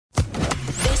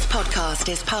podcast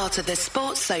is part of the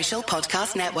Sports Social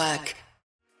Podcast Network.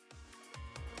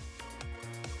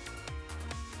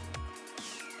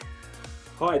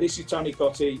 Hi, this is Tony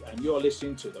Cottee, and you're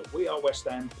listening to the We Are West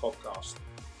Ham podcast.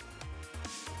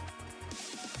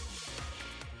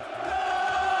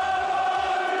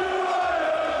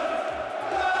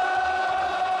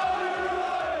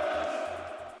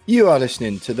 You are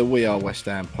listening to the We Are West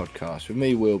Ham podcast with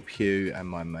me, Will Pugh, and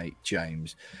my mate,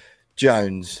 James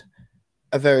Jones.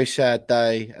 A very sad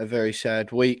day, a very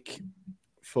sad week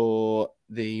for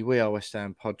the We Are West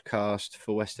Ham podcast,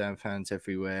 for West Ham fans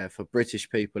everywhere, for British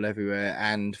people everywhere,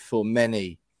 and for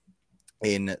many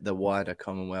in the wider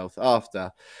Commonwealth after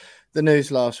the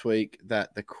news last week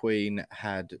that the Queen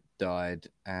had died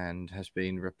and has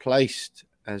been replaced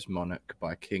as monarch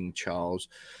by King Charles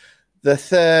the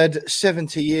third.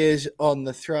 70 years on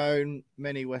the throne.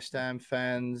 Many West Ham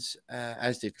fans,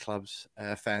 as did clubs,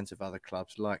 fans of other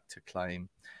clubs, like to claim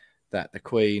that the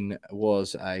Queen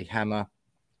was a hammer,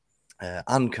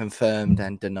 unconfirmed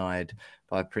and denied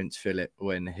by Prince Philip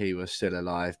when he was still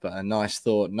alive. But a nice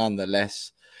thought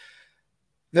nonetheless.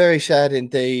 Very sad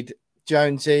indeed.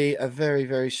 Jonesy, a very,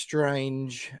 very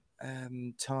strange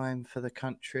time for the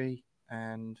country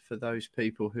and for those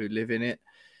people who live in it.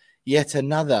 Yet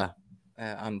another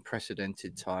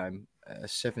unprecedented time,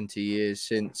 70 years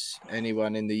since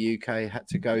anyone in the UK had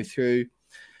to go through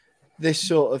this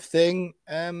sort of thing.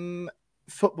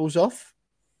 Football's off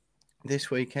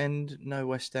this weekend. No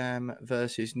West Ham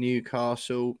versus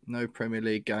Newcastle, no Premier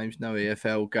League games, no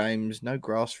EFL games, no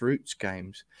grassroots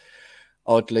games.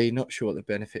 Oddly, not sure what the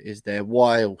benefit is there.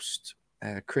 Whilst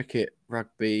cricket,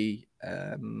 rugby,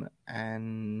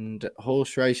 and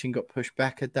horse racing got pushed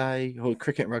back a day.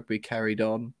 Cricket and rugby carried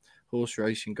on. Horse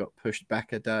racing got pushed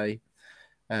back a day.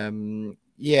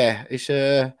 It's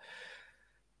a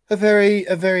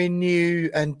very new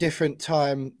and different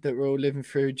time that we're all living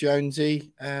through.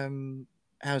 Jonesy,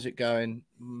 how's it going?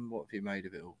 What have you made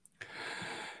of it all?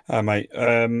 Mate,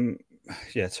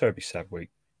 terribly sad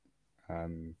week. We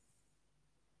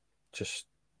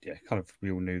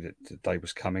all knew that the day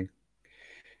was coming.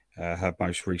 Her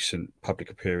most recent public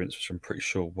appearance, which I'm pretty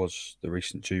sure was the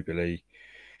recent Jubilee,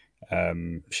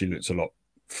 she looked a lot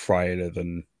frailer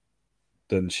than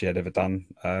she had ever done,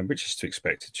 which is to be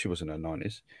expected. She was in her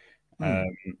 90s.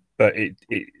 But it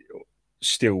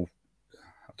still,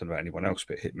 I don't know about anyone else,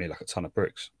 but it hit me like a ton of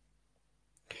bricks.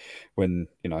 When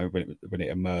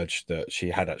it emerged that she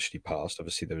had actually passed,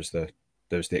 obviously there was the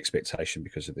expectation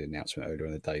because of the announcement earlier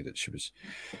in the day that she was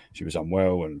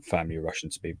unwell and family were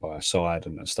rushing to be by her side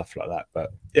and stuff like that.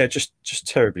 But yeah, just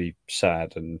terribly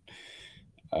sad. And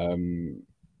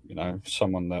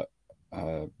someone that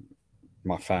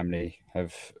my family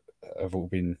have all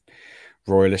been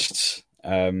royalists.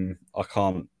 I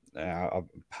can't, I'm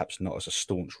perhaps not as a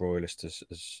staunch royalist as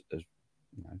a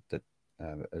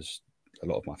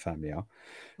lot of my family are,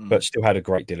 but still had a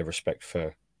great deal of respect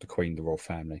for the Queen, the royal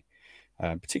family.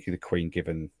 Particularly the Queen,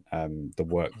 given the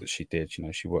work that she did.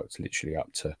 She worked literally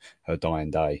up to her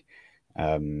dying day.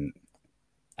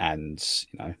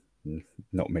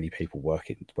 Not many people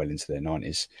work well into their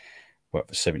 90s, work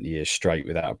for 70 years straight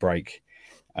without a break.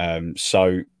 It's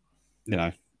nice.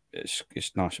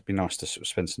 It'd be nice to sort of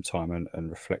spend some time and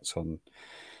reflect on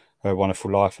her wonderful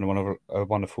life and a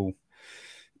wonderful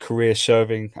career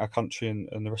serving our country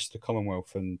and the rest of the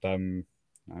Commonwealth. And,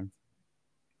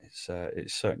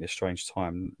 it's certainly a strange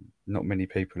time. Not many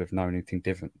people have known anything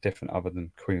different other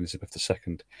than Queen Elizabeth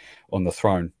II on the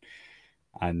throne.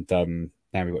 And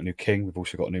now we've got a new king. We've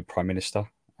also got a new prime minister.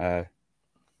 In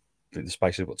the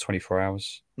space of 24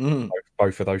 hours,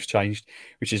 both of those changed,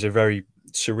 which is a very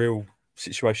surreal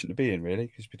situation to be in, really,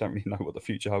 because we don't really know what the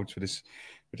future holds for this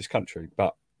country.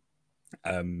 But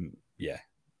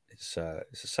it's a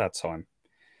sad time,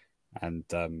 and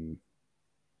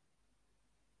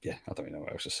I don't really know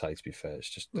what else to say. To be fair, it's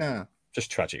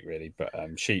just tragic, really. But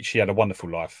she had a wonderful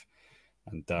life,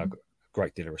 and got a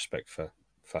great deal of respect for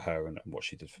her and what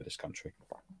she did for this country.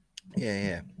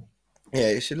 Yeah.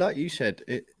 It's like you said.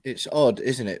 It's odd,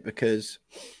 isn't it? Because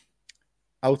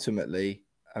ultimately,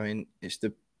 I mean, it's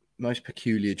the most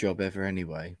peculiar job ever,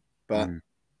 anyway. But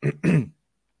and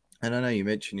I know you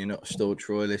mentioned you're not a staunch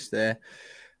royalist there.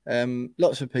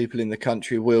 Lots of people in the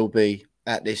country will be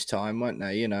at this time, won't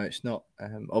they? It's not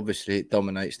obviously it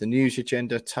dominates the news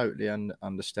agenda. Totally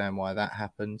understand why that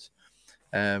happens,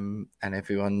 and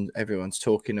everyone's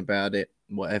talking about it,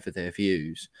 whatever their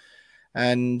views.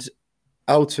 And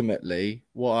ultimately,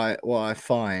 what I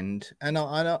find, and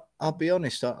I'll be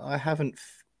honest, I haven't.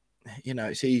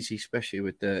 It's easy, especially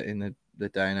with in the the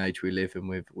day and age we live in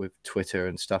with Twitter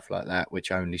and stuff like that,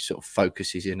 which only sort of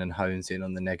focuses in and hones in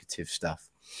on the negative stuff.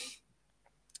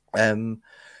 My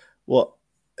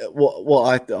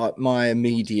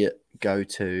immediate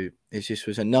go-to is this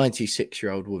was a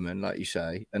 96-year-old woman, like you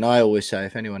say, and I always say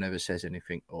if anyone ever says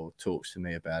anything or talks to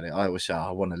me about it, I always say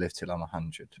I want to live till I'm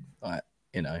 100. Like,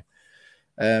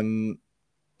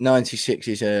 96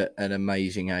 is an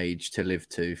amazing age to live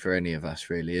to for any of us,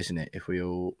 really, isn't it? If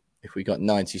we got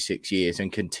 96 years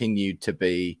and continued to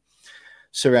be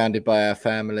surrounded by our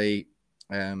family,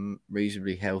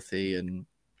 reasonably healthy and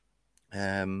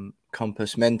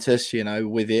compos mentis,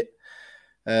 with it,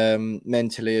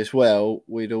 mentally as well,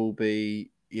 we'd all be,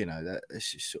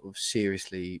 that's sort of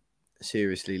seriously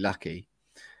lucky.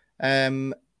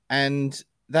 And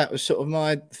that was sort of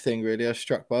my thing, really. I was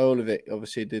struck by all of it.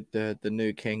 Obviously, the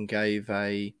new king gave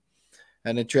an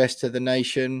address to the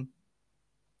nation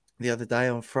the other day,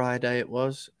 on Friday it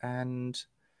was, and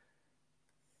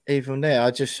even there, I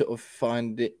just sort of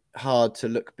find it hard to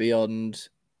look beyond.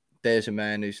 There's a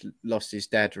man who's lost his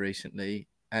dad recently,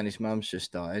 and his mum's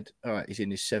just died. All right, he's in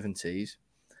his 70s,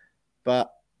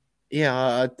 but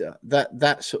yeah,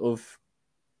 that's sort of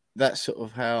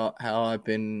how I've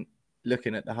been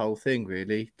looking at the whole thing,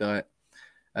 really. Like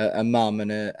a mum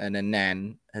and a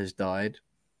nan has died,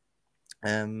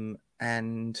 and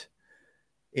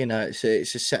it's a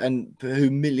set, and who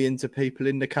millions of people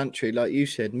in the country, like you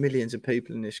said, millions of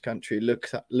people in this country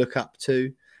look up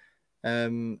to,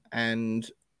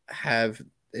 and have.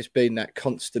 It's been that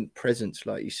constant presence,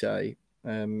 like you say,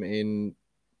 in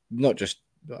not just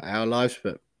our lives,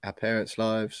 but our parents'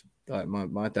 lives. Like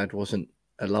my dad wasn't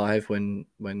alive when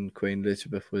Queen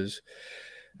Elizabeth was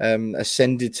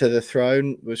ascended to the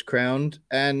throne, was crowned,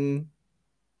 and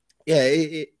yeah,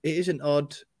 it is an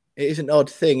odd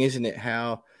thing, isn't it?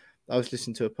 How I was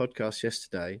listening to a podcast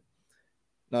yesterday,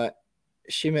 like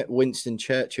she met Winston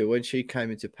Churchill when she came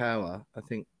into power. I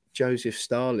think Joseph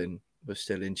Stalin was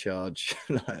still in charge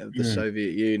of the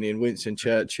Soviet Union. Winston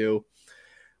Churchill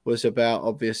was about,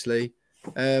 obviously.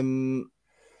 And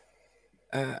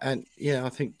yeah, I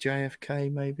think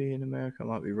JFK maybe in America. I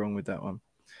might be wrong with that one.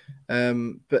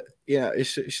 But yeah,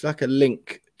 it's like a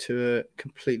link to a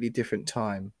completely different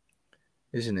time,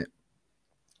 isn't it?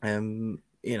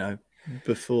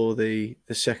 Before the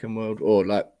Second World, or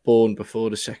like born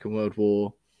before the Second World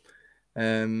War.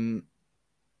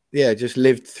 Just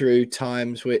lived through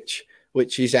times which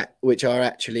are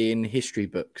actually in history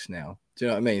books now. Do you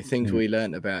know what I mean? Things we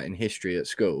learnt about in history at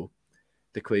school,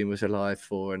 the Queen was alive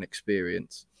for and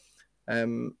experience.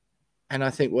 And I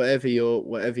think whatever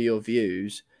your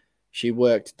views, she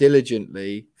worked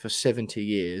diligently for 70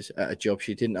 years at a job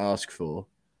she didn't ask for,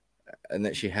 and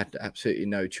that she had absolutely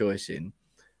no choice in.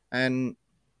 And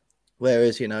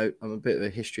whereas, I'm a bit of a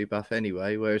history buff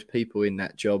anyway, whereas people in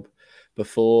that job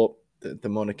before, the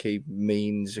monarchy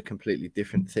means a completely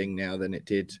different thing now than it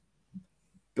did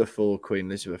before Queen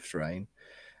Elizabeth's reign.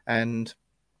 And,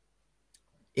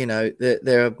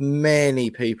 there are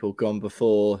many people gone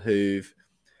before who've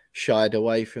shied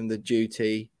away from the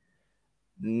duty,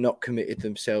 not committed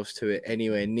themselves to it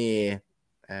anywhere near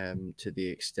to the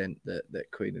extent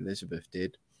that Queen Elizabeth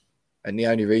did. And the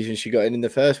only reason she got in the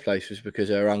first place was because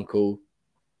her uncle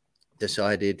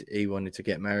decided he wanted to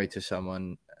get married to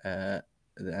someone,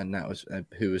 and that was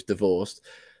who was divorced,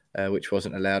 which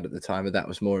wasn't allowed at the time, but that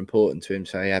was more important to him.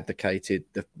 So he abdicated.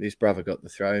 His brother got the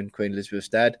throne, Queen Elizabeth's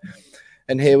dad,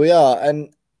 and here we are.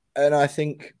 And I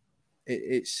think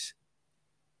it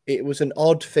was an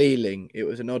odd feeling. It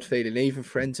was an odd feeling. Even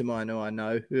friends of mine who I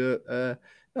know who are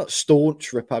not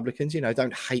staunch Republicans,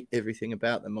 don't hate everything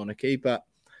about the monarchy, but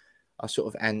are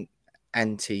sort of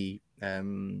anti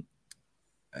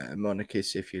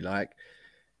monarchists, if you like.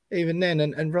 Even then,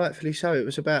 and rightfully so, it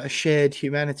was about a shared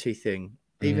humanity thing.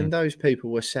 Even those people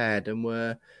were sad and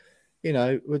were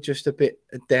just a bit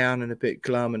down and a bit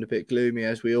glum and a bit gloomy,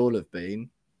 as we all have been,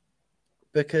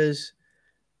 because,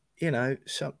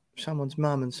 someone's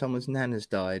mum and someone's nan has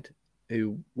died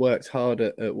who worked hard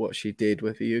at what she did,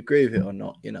 whether you agree with it or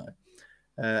not,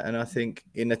 and I think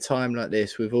in a time like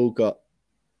this, we've all got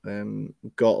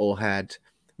or had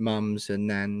mums and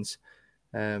nans,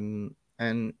 and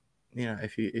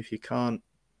if you can't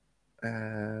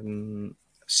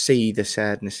see the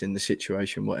sadness in the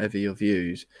situation, whatever your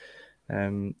views,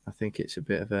 I think it's a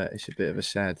bit of a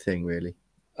sad thing, really.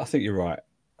 I think you're right.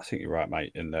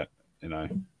 Mate, in that,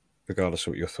 regardless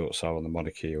of what your thoughts are on the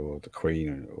monarchy or the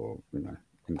Queen or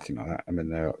anything like that. I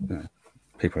mean,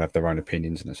 people have their own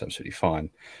opinions, and that's absolutely fine.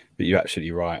 But you're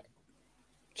absolutely right.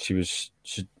 She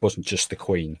wasn't just the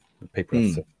Queen. People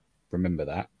have to remember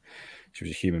that she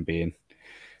was a human being.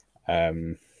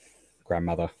 Queen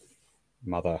grandmother,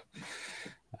 mother,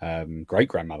 great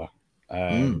grandmother.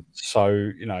 So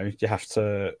you have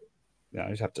to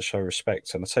show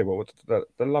respect. And I tell you what,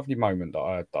 the lovely moment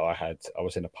that I had, I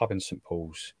was in a pub in St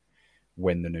Paul's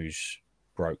when the news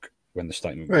broke, when the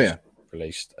statement was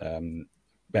released.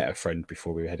 Met a friend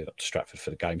before we headed up to Stratford for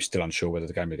the game, still unsure whether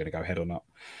the game was going to go ahead or not.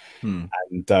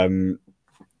 And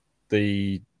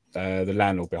the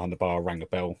landlord behind the bar rang a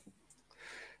bell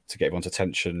to get everyone's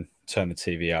attention, turned the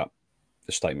TV up.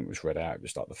 The statement was read out. It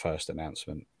was like the first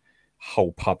announcement.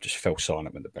 Whole pub just fell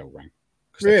silent when the bell rang.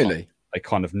 Really? They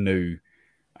kind of knew,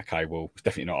 okay, well, it's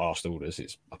definitely not Arsenal orders.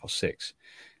 It's 6:30.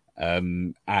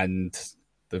 And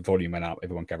the volume went up.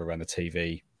 Everyone gathered around the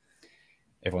TV.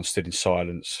 Everyone stood in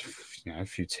silence. A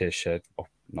few tears shed. I'm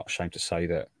not ashamed to say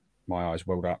that my eyes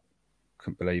welled up.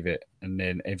 Couldn't believe it. And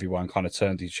then everyone kind of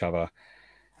turned to each other.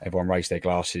 Everyone raised their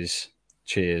glasses,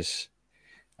 cheers,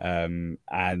 and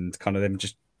kind of then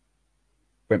just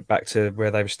went back to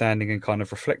where they were standing and kind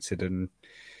of reflected. And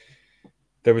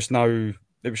there was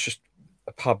just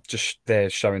a pub just there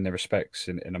showing their respects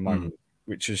in a moment,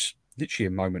 which is literally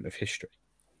a moment of history.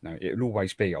 It'll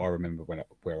always be, I remember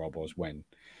where I was when.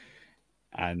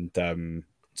 And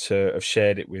to have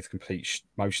shared it with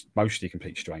mostly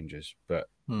complete strangers, but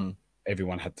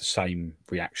everyone had the same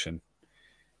reaction,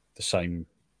 the same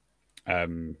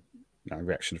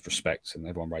reaction of respect, and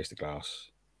everyone raised a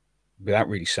glass without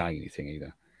really saying anything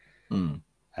either.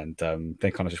 And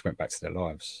they kind of just went back to their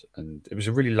lives, and it was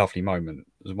a really lovely moment.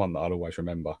 It was one that I'll always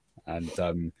remember, and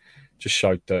just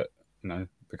showed that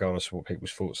regardless of what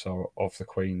people's thoughts are of the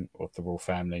Queen, of the royal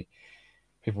family,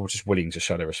 people were just willing to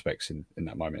show their respects in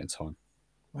that moment in time.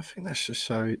 I think that's just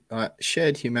so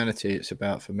shared humanity. It's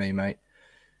about for me, mate.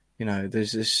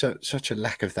 There's such a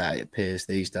lack of that. It appears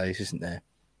these days, isn't there?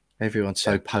 Everyone's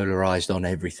so polarized on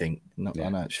everything. I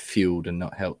know it's fueled and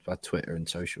not helped by Twitter and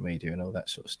social media and all that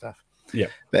sort of stuff. Yeah,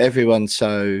 but everyone's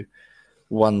so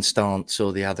one stance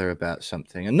or the other about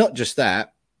something, and not just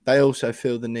that. They also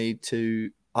feel the need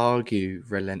to argue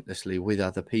relentlessly with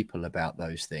other people about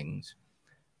those things,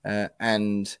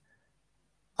 and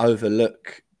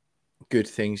overlook good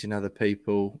things in other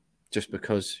people just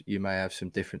because you may have some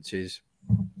differences.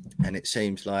 And it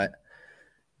seems like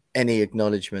any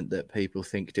acknowledgement that people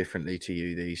think differently to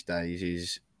you these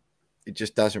days it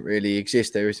just doesn't really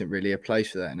exist. There isn't really a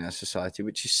place for that in our society,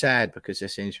 which is sad because there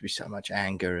seems to be so much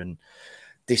anger and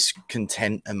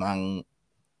discontent among,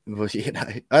 and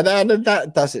that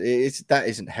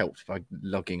isn't helped by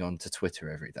logging on to Twitter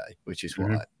every day, which is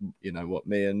what what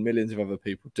me and millions of other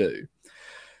people do,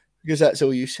 because that's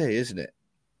all you see, isn't it?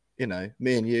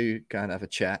 Me and you go and have a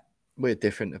chat. We're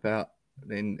different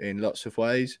in lots of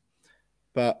ways,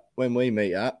 but when we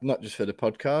meet up, not just for the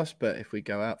podcast, but if we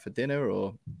go out for dinner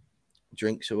or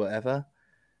drinks or whatever,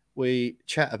 we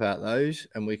chat about those,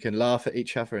 and we can laugh at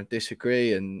each other and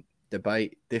disagree and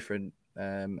debate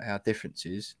our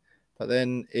differences. But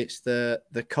then it's the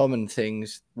common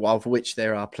things, of which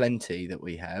there are plenty that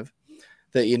we have,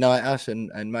 that unite us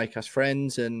and make us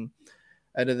friends and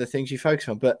are the things you focus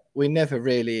on. But we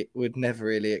would never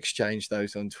really exchange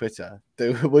those on Twitter,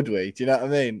 would we? Do you know what I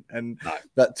mean? And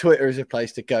that Twitter is a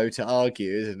place to go to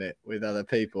argue, isn't it, with other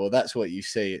people? That's what you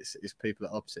see. It's people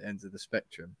at opposite ends of the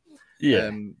spectrum.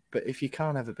 Yeah. But if you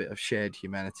can't have a bit of shared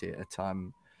humanity at a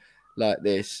time like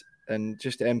this, and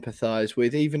just empathize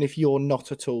with, even if you're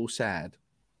not at all sad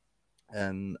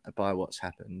by what's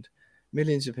happened,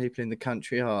 millions of people in the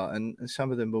country are, and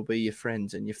some of them will be your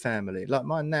friends and your family. Like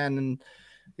my nan and,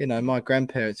 my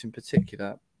grandparents in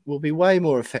particular will be way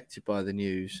more affected by the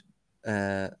news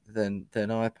than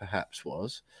I perhaps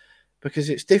was, because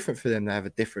it's different for them. They have a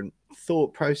different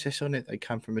thought process on it. They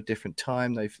come from a different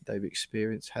time. They've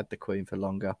had the Queen for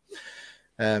longer,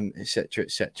 etc.,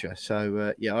 etc.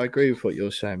 So, I agree with what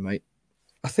you're saying, mate.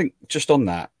 I think just on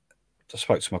that, I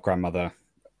spoke to my grandmother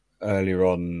earlier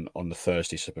on the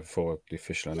Thursday, so before the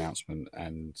official announcement,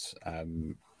 and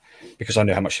because I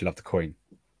knew how much she loved the Queen.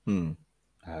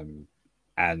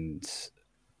 And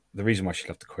the reason why she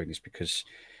loved the Queen is because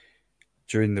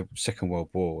during the Second World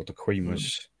War, the Queen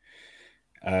was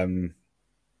a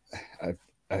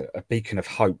beacon of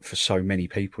hope for so many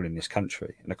people in this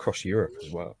country and across Europe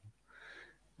as well.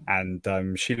 And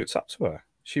she looked up to her.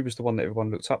 She was the one that everyone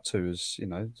looked up to, as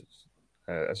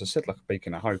as I said, like a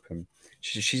beacon of hope. And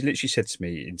she literally said to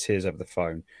me in tears over the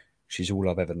phone, "She's all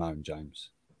I've ever known, James."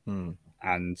 And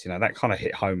that kind of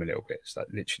hit home a little bit. It's like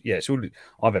literally, it's all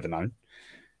I've ever known.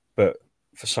 But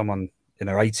for someone in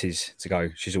her 80s to go,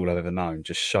 "She's all I've ever known,"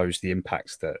 just shows the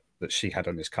impacts that she had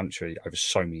on this country over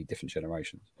so many different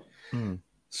generations.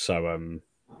 So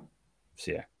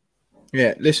yeah.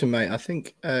 Yeah, listen, mate, I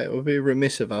think it would be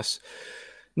remiss of us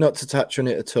not to touch on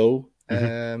it at all.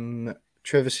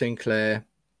 Trevor Sinclair,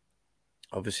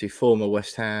 obviously former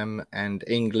West Ham and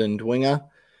England winger.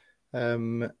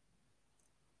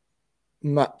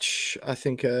 Much, I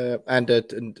think, and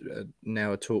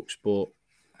now a TalkSport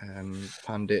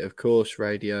pundit, of course,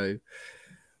 radio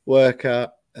worker.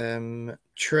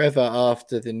 Trevor,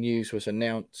 after the news was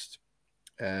announced,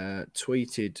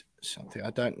 tweeted something. I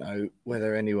don't know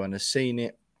whether anyone has seen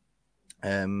it.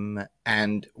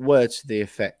 And words to the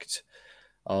effect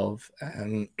of,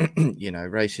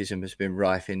 racism has been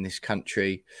rife in this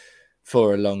country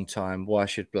for a long time. Why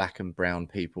should black and brown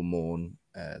people mourn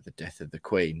the death of the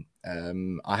Queen?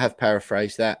 I have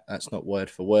paraphrased that. That's not word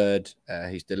for word.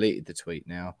 He's deleted the tweet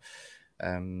now.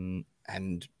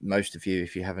 And most of you,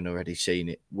 if you haven't already seen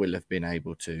it, will have been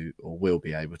able to, or will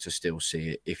be able to still see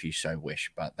it if you so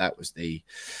wish. But that was the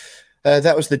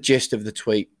gist of the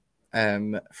tweet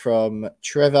from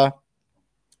Trevor.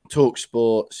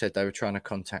 TalkSport said they were trying to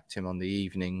contact him on the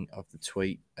evening of the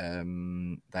tweet.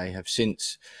 They have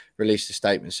since released a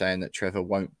statement saying that Trevor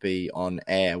won't be on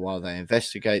air while they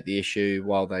investigate the issue,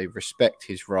 while they respect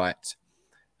his right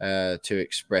to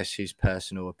express his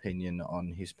personal opinion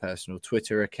on his personal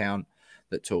Twitter account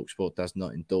that TalkSport does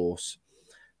not endorse.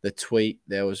 The tweet,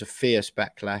 there was a fierce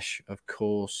backlash, of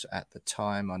course, at the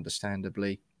time,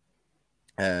 understandably,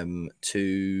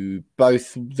 to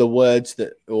both the words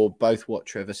both what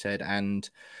Trevor said and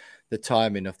the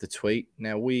timing of the tweet.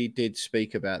 Now, we did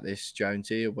speak about this,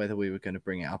 Jonesy, whether we were going to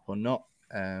bring it up or not.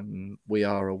 We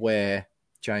are aware,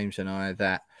 James and I,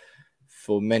 that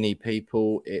for many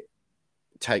people it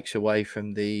takes away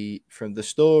from the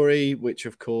story, which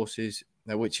of course is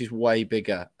way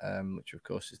bigger, which of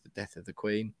course is the death of the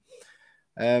Queen.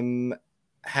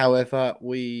 However,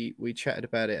 we chatted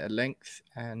about it at length,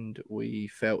 and we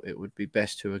felt it would be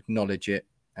best to acknowledge it.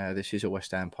 This is a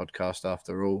West Ham podcast,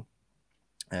 after all.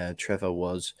 Trevor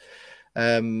was.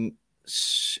 I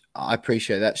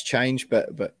appreciate that's changed,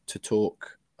 but to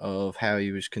talk of how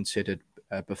he was considered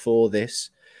before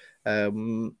this,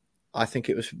 I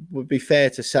think would be fair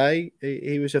to say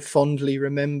he was a fondly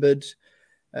remembered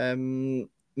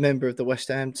member of the West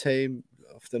Ham team,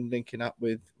 often linking up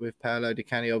with Paolo Di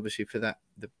Canio, obviously for that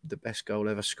the best goal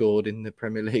ever scored in the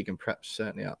Premier League, and perhaps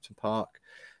certainly at Upton Park.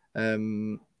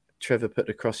 Trevor put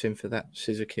across him for that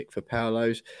scissor kick for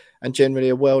Paolo's, and generally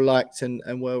a well-liked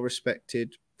and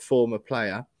well-respected former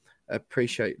player.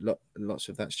 Appreciate lots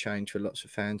of that's changed for lots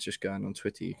of fans. Just going on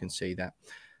Twitter, you can see that.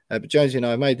 But Jonesy and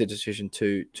I made the decision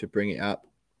to bring it up.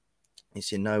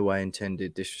 It's in no way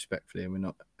intended disrespectfully, and we're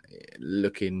not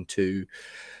looking to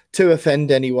offend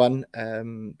anyone.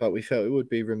 But we felt it would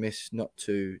be remiss not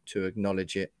to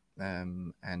acknowledge it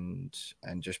and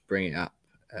just bring it up,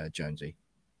 Jonesy.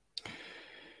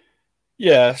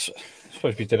 Yeah, I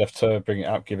suppose we did have to bring it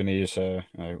up, given he is or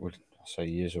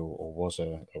was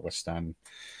a West Ham,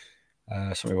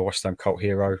 something of a West Ham cult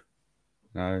hero.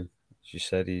 As you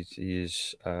said,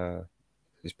 he's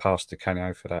passed Di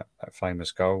Canio for that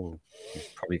famous goal. He'll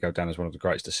probably go down as one of the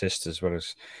greatest assists, as well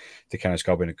as Di Canio's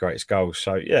goal being the greatest goal.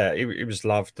 So yeah, he was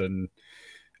loved, and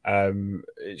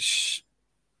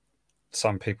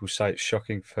some people say it's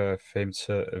shocking for him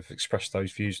to have expressed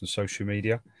those views on social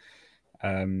media.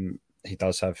 He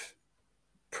does have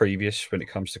previous when it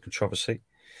comes to controversy.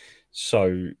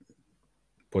 So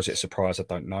was it a surprise? I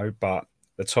don't know, but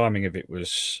the timing of it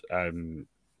was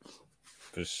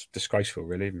disgraceful,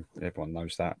 really. Everyone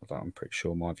knows that. I'm pretty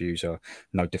sure my views are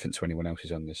no different to anyone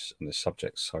else's on this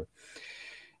subject. So,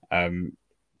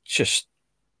 just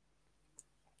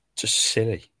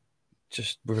silly.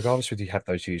 Just regardless whether you have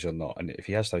those views or not, and if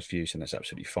he has those views, then that's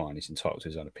absolutely fine. He's entitled to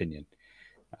his own opinion.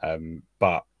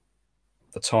 But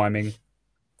the timing,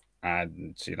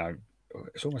 and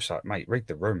it's almost like, mate, read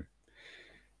the room.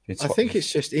 I think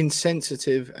it's just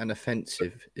insensitive and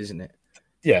offensive, isn't it?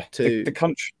 Yeah, the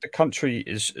country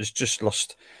has just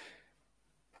lost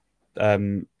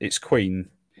its Queen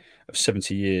of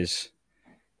 70 years,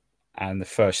 and the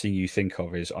first thing you think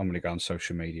of is, I'm going to go on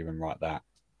social media and write that,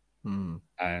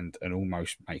 and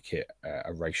almost make it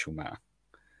a racial matter,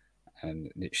 and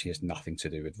it literally has nothing to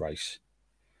do with race.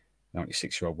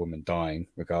 96-year-old woman dying,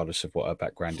 regardless of what her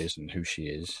background is and who she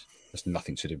is, has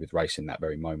nothing to do with race in that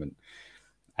very moment,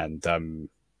 and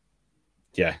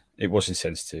yeah, it was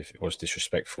insensitive. It was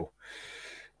disrespectful.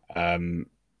 And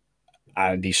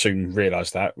he soon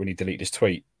realised that when he deleted his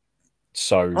tweet.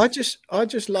 So I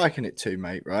just liken it to,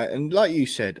 mate, right? And like you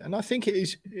said, and I think it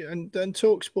is, and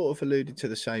TalkSport have alluded to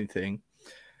the same thing.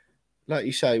 Like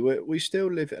you say, we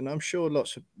still live, and I'm sure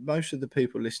most of the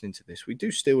people listening to this, we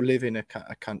do still live in a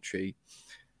country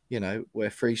where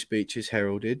free speech is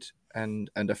heralded, and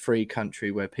a free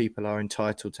country where people are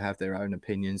entitled to have their own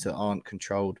opinions that aren't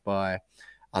controlled by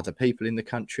other people in the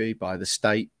country, by the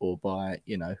state, or by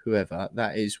whoever.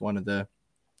 That is one of the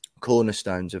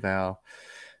cornerstones of our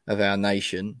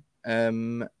nation.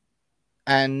 People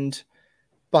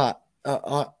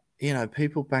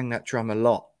bang that drum a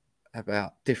lot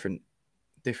about different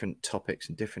topics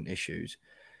and different issues.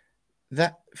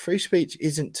 That free speech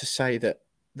isn't to say that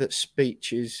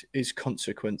speech is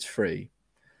consequence free.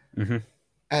 Mm-hmm.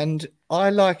 And I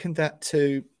likened that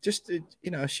to just,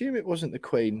 assume it wasn't the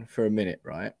Queen for a minute,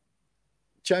 right?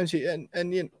 Jonesy, and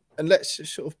let's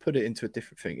sort of put it into a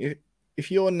different thing. If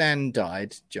your nan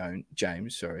died,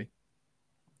 James, sorry,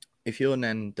 if your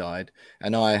nan died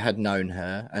and I had known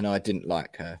her and I didn't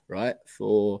like her, right,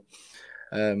 for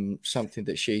something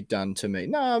that she'd done to me.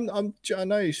 No, I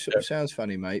know it sort of sounds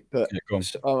funny, mate, but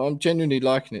I'm genuinely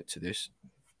liking it to this.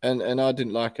 And I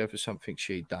didn't like her for something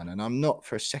she'd done. And I'm not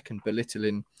for a second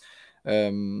belittling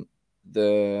the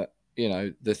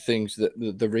things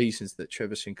the reasons that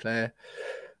Trevor Sinclair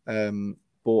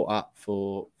brought up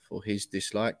for his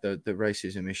dislike, the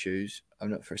racism issues.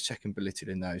 I'm not for a second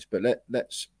belittling those. But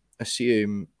let's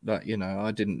assume that,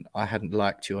 I hadn't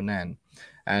liked your nan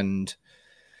and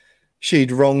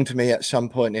she'd wronged me at some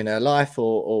point in her life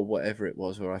or whatever it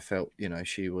was, or I felt,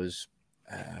 she was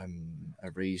a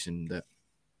reason that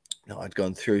I'd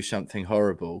gone through something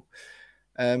horrible,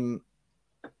 and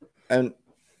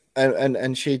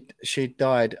she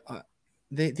died.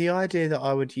 The idea that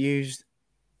I would use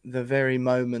the very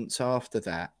moments after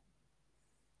that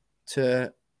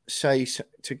to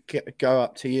go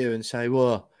up to you and say,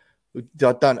 well,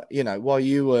 I've done, while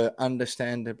you were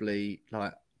understandably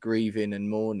like grieving and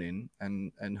mourning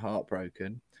and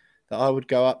heartbroken, that I would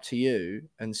go up to you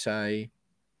and say,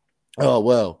 oh,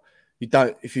 well,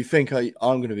 if you think I'm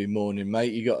going to be mourning,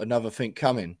 mate, you got another thing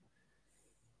coming,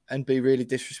 and be really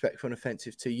disrespectful and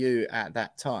offensive to you at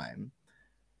that time.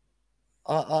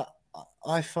 I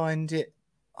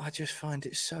just find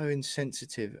it so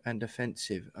insensitive and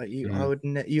offensive.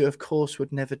 You of course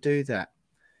would never do that.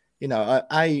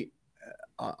 I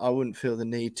wouldn't feel the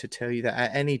need to tell you that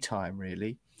at any time,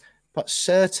 really, but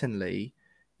certainly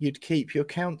you'd keep your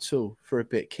counsel for a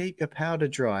bit, keep your powder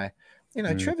dry.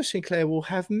 Trevor Sinclair will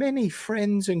have many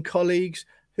friends and colleagues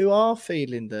who are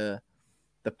feeling the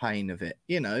pain of it,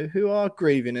 who are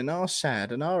grieving and are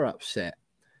sad and are upset.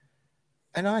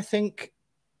 And I think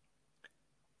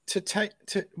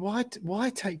why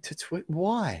take to Twitter?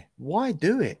 Why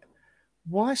do it?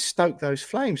 Why stoke those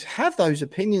flames? Have those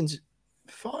opinions,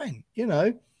 fine,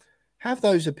 have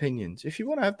those opinions. If you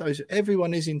want to have those,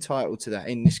 everyone is entitled to that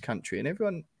in this country, and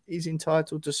everyone is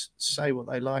entitled to say what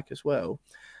they like as well.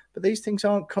 But these things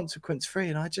aren't consequence free.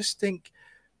 And I just think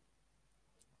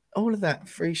all of that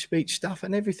free speech stuff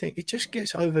and everything, it just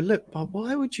gets overlooked. But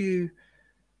why would you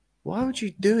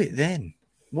do it then?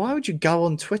 Why would you go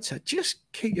on Twitter? Just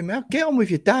keep your mouth, get on with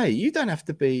your day. You don't have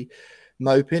to be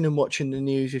moping and watching the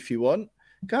news if you want.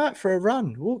 Go out for a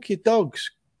run, walk your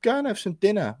dogs, go and have some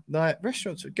dinner, like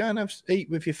restaurants, go and eat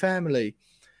with your family,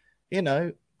 go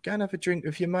and have a drink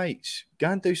with your mates,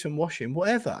 go and do some washing,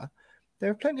 whatever. There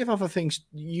are plenty of other things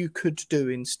you could do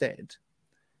instead.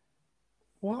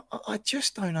 Well, I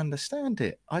just don't understand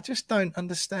it. I just don't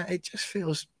understand. It just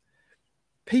feels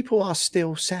people are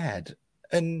still sad,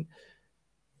 and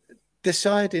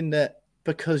deciding that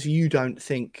because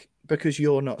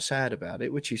you're not sad about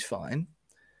it, which is fine,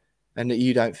 and that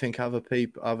you don't think other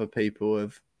people have, the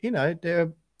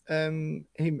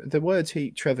words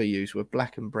Trevor used were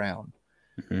black and brown.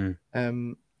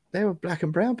 Mm-hmm. There were black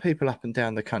and brown people up and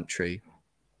down the country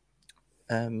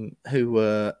who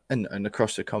were, and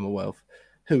across the Commonwealth,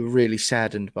 who were really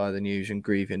saddened by the news and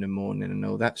grieving and mourning and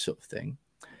all that sort of thing.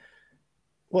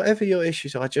 Whatever your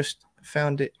issues, I just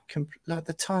found it like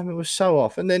the timing was so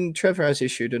off. And then Trevor has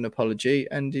issued an apology,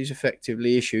 and he's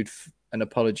effectively issued an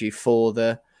apology for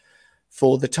the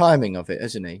timing of it,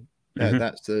 hasn't he? Mm-hmm.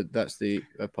 That's the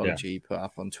apology he put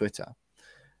up on Twitter.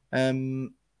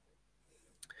 And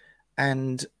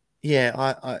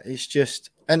yeah, it's just,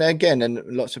 and again, and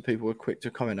lots of people were quick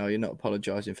to comment, oh, you're not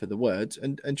apologising for the words.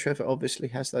 And Trevor obviously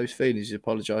has those feelings. He's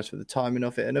apologised for the timing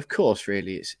of it. And of course,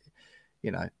 really, it's,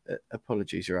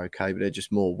 apologies are okay, but they're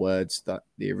just more words that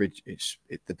the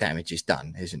damage is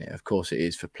done, isn't it? Of course it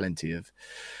is for plenty of,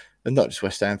 and not just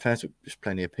West Ham fans, but just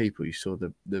plenty of people. You saw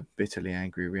the bitterly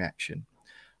angry reaction.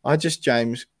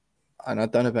 James, and I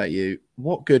don't know about you,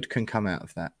 what good can come out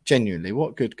of that? Genuinely,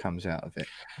 what good comes out of it?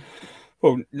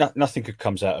 Well, nothing good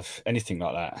comes out of anything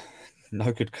like that.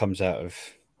 No good comes out of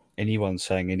anyone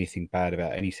saying anything bad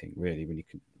about anything, really, when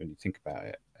you think about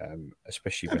it,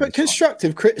 especially when But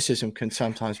constructive criticism can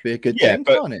sometimes be a good thing,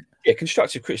 can't it? Yeah,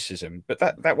 constructive criticism, but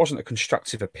that wasn't a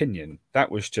constructive opinion.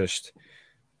 That was just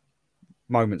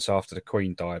moments after the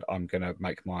Queen died. I'm going to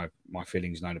make my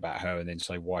feelings known about her, and then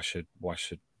say why should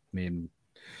me and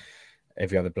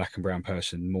every other black and brown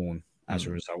person mourn as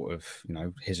a result of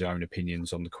his own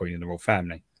opinions on the Queen and the royal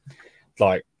family.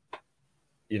 Like,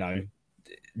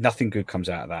 nothing good comes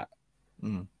out of that.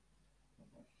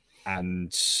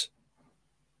 And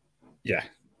yeah,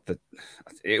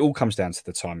 it all comes down to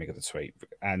the timing of the tweet.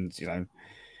 And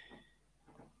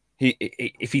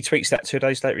if he tweets that 2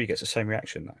 days later, he gets the same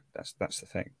reaction. Though that's the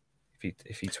thing.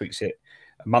 If he tweets it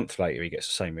a month later, he gets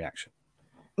the same reaction.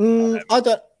 I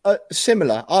don't.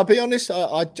 Similar. I'll be honest.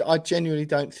 I genuinely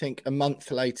don't think a month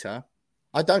later.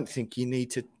 I don't think you need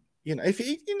to. If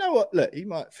you know what, look, he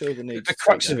might feel the need. The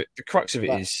crux of it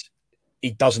is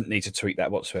he doesn't need to tweet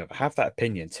that whatsoever. Have that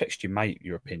opinion. Text your mate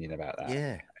your opinion about that.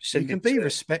 Yeah, you can be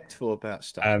respectful about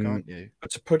stuff, can't you?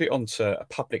 But to put it onto a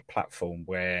public platform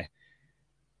where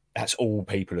that's all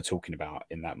people are talking about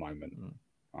in that moment,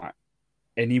 right?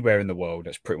 Anywhere in the world,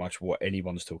 that's pretty much what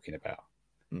anyone's talking about.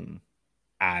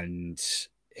 And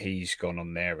he's gone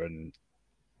on there and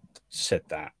said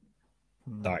that,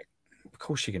 like, of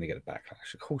course you're going to get a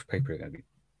backlash. Of course people are going to be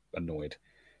annoyed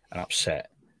and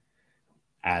upset.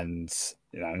 And,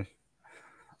 it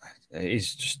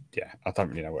is just, I don't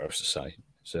really know what else to say.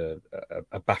 It's a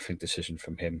baffling decision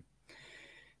from him.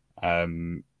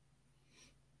 And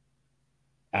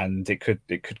it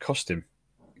could cost him.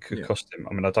 It could cost him.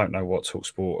 I mean, I don't know what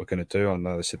TalkSport are going to do. I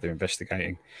know they said they're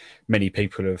investigating. Many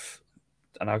people have,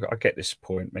 and I get this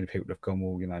point, many people have gone,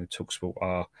 well, TalkSport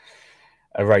are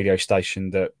a radio station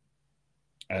that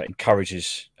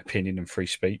encourages opinion and free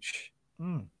speech.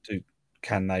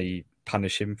 Can they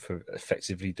punish him for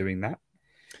effectively doing that?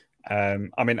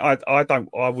 I mean, I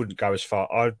wouldn't go as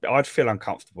far. I'd feel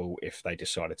uncomfortable if they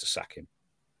decided to sack him.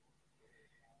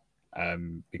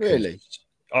 Really?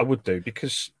 I would do,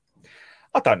 because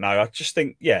I don't know. I just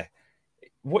think,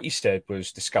 what he said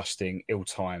was disgusting,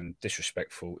 ill-timed,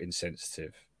 disrespectful,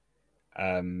 insensitive.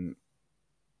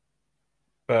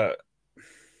 But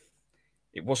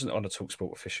it wasn't on a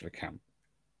TalkSport official account.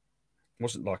 It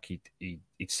wasn't like he'd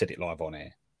said it live on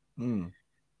air,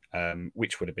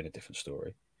 which would have been a different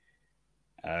story.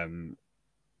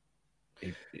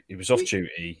 He was off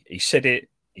duty. He said it.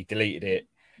 He deleted it.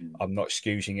 I'm not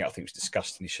excusing it. I think it was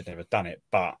disgusting. He should never have done it.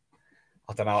 But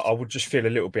I don't know. I would just feel a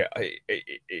little bit.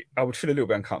 I would feel a little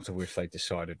bit uncomfortable if they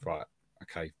decided, right,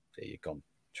 okay, there you're gone,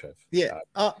 Trev. Yeah.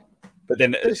 But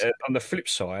then on the flip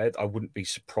side, I wouldn't be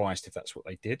surprised if that's what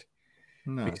they did.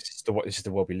 No. Because this is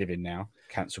the world we live in now.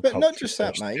 Cancel but culture. Not just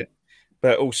that, mate.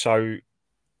 But also,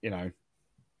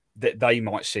 that they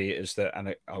might see it as that, and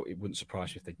it wouldn't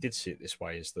surprise me if they did see it this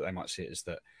way, is that they might see it as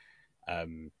that,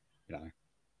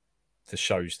 the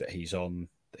shows that he's on,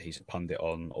 that he's a pundit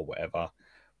on or whatever,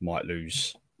 might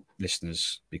lose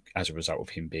listeners as a result of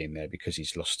him being there, because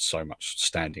he's lost so much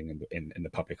standing in the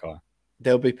public eye.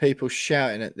 There'll be people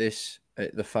shouting at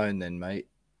the phone then, mate.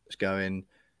 It's going,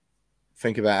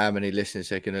 think about how many listeners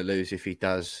they're going to lose if he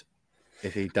does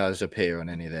appear on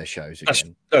any of their shows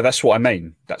again. That's what I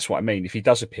mean. That's what I mean. If he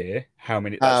does appear, how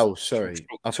many? Oh, sorry.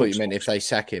 I thought you meant if they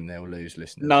sack him, they'll lose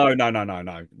listeners. No.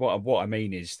 What I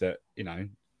mean is that,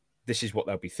 this is what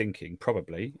they'll be thinking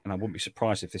probably, and I wouldn't be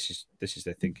surprised if this is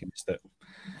their thinking, is that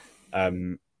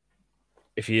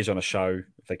if he is on a show,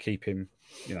 if they keep him,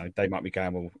 they might be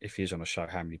going, well, if he is on a show,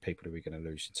 how many people are we going to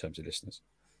lose in terms of listeners?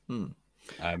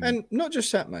 And not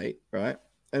just that, mate, right?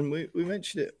 And we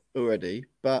mentioned it already,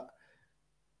 but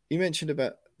you mentioned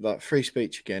about like free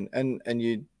speech again, and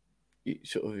you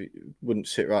sort of wouldn't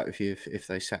sit right with you if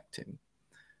they sacked him.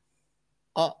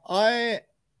 I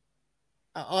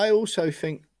also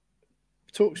think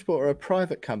TalkSport are a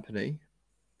private company.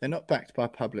 They're not backed by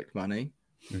public money.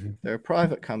 Mm-hmm. They're a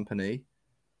private company,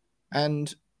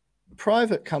 and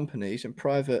private companies and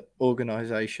private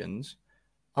organisations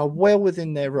are well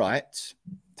within their rights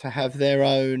to have their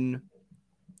own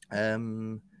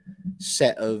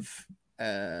set of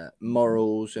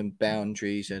morals and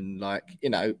boundaries, and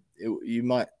you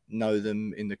might know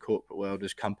them in the corporate world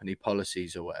as company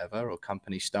policies or whatever, or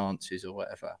company stances or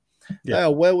whatever. Yeah. They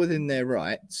are well within their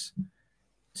rights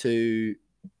to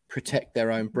protect their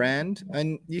own brand.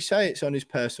 And you say it's on his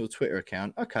personal Twitter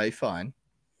account. Okay, fine.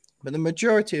 But the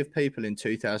majority of people in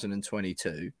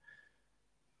 2022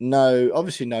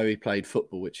 obviously know he played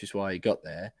football, which is why he got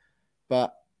there.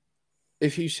 But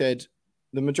if you said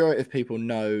the majority of people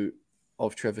know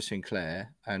of Trevor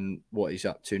Sinclair and what he's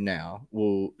up to now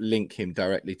will link him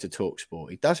directly to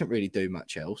TalkSport. He doesn't really do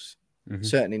much else. Mhm.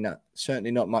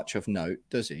 Certainly not much of note,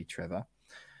 does he, Trevor?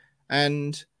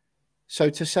 And so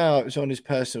to say it was on his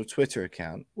personal Twitter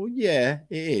account, well, yeah,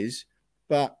 it is,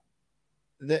 but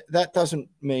that doesn't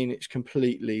mean it's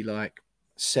completely like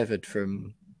severed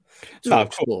from No,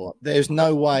 TalkSport. There's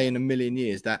no way in a million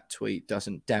years that tweet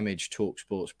doesn't damage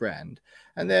TalkSport's brand,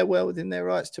 and they're well within their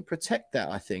rights to protect that.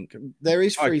 I think there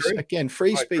is free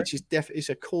speech is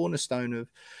a cornerstone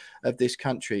of this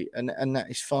country, and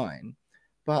that is fine,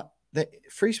 but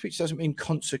free speech doesn't mean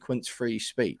consequence-free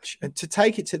speech. And to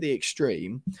take it to the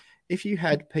extreme, if you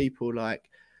had people like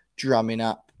drumming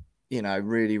up,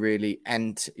 really, really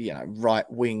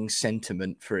right-wing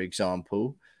sentiment, for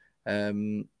example, I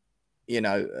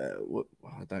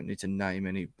don't need to name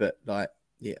any, but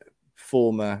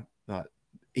former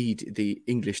the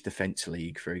English Defence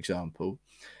League, for example,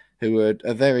 who are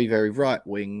a very, very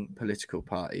right-wing political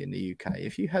party in the UK.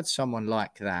 If you had someone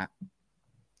like that,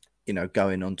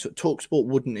 going on to TalkSport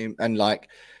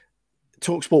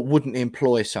TalkSport wouldn't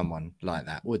employ someone like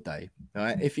that, would they?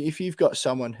 Right? If you've got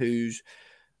someone who's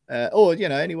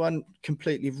anyone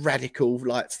completely radical,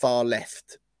 like far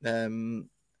left,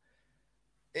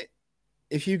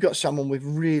 if you've got someone with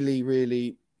really,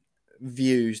 really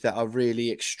views that are really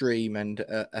extreme and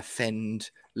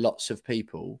offend lots of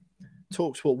people,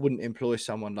 TalkSport wouldn't employ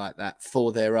someone like that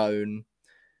for their own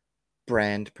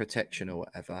brand protection or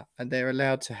whatever. And they're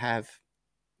allowed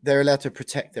to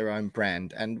protect their own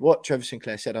brand. And what Trevor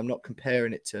Sinclair said, I'm not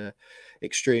comparing it to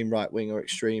extreme right wing or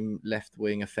extreme left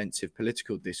wing offensive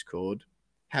political discord.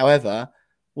 However,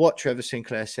 what Trevor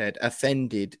Sinclair said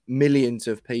offended millions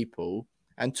of people.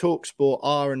 And TalkSport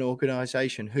are an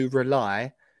organisation who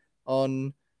rely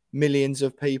on millions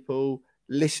of people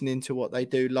listening to what they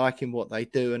do, liking what they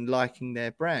do, and liking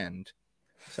their brand.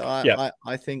 So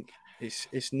I think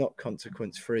it's not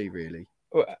consequence free, really.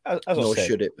 Well, nor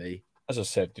should it be. As I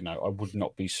said, I would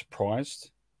not be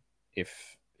surprised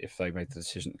if they made the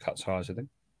decision to cut ties with him.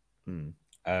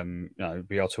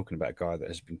 We are talking about a guy that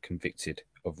has been convicted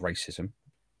of racism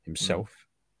himself.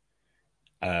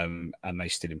 And they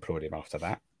still employed him after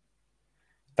that.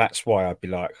 That's why I'd be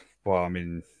like, well, I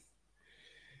mean,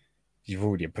 you've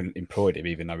already employed him,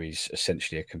 even though he's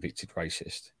essentially a convicted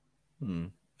racist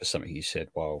for something he said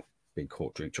while being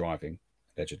caught drink driving,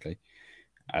 allegedly.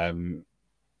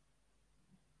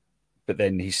 But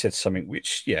then he said something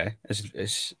which,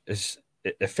 has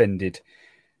offended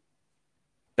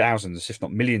thousands, if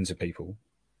not millions of people,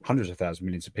 hundreds of thousands,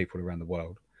 millions of people around the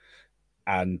world.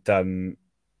 And,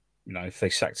 if they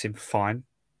sacked him, fine.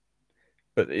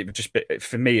 But it would just be,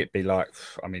 for me, it'd be like,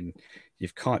 I mean,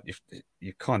 you've kind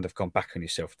of gone back on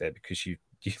yourself there because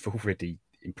you've already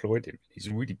employed him. He's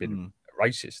already been a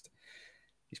racist.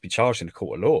 He's been charged in a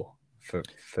court of law for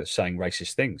saying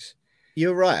racist things.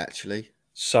 You're right, actually.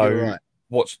 So You're right.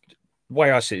 The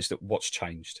way I see it is that what's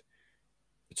changed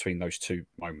between those two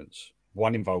moments.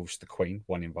 One involves the Queen.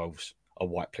 One involves a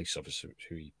white police officer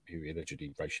who he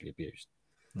allegedly racially abused.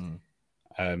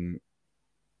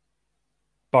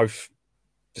 Both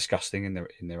disgusting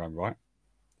in their own right.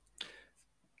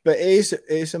 But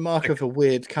it's a mark of a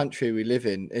weird country we live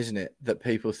in, isn't it? That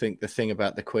people think the thing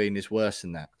about the Queen is worse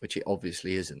than that, which it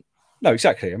obviously isn't. No,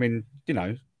 exactly. I mean,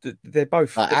 they're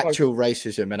both actual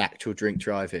racism and actual drink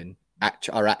driving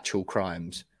are actual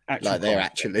crimes. They're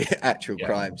actually actual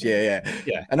crimes. Yeah.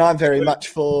 And I'm very much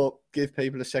for give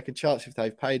people a second chance if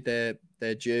they've paid their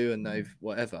due and they've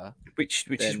whatever. Which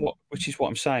is what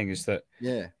I'm saying is that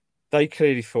they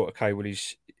clearly thought, okay, well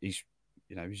he's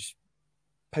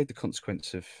paid the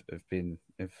consequence of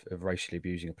racially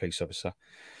abusing a police officer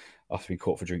after being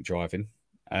caught for drink driving,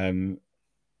 and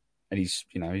he's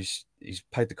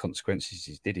paid the consequences.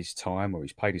 He did his time, or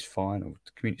he's paid his fine, or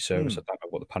community service. I don't know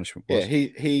what the punishment was. Yeah,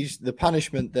 he's the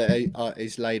punishment that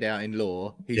is laid out in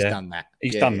law. He's done that.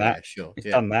 He's done that. Yeah, sure. He's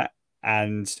done that,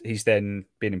 and he's then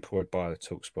been employed by the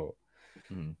TalkSport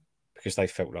because they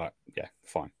felt like,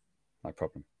 fine, no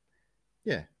problem.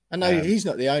 Yeah. I know he's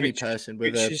not the only person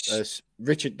with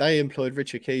Richard. They employed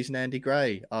Richard Keys and Andy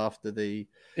Gray after the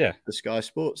Sky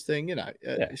Sports thing.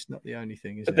 It's not the only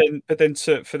thing, is it? But then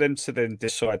for them to then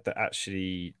decide that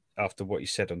actually after what he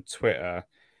said on Twitter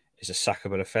is a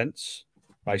sackable offence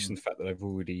based on the fact that they've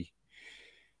already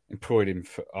employed him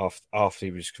after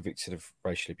he was convicted of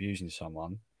racially abusing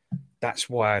someone. That's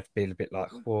why I'd be a bit like,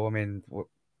 well, I mean,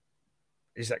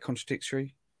 is that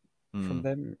contradictory from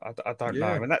them? I don't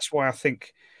know, and that's why I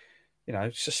think.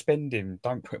 Suspend him.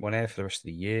 Don't put him on air for the rest of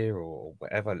the year or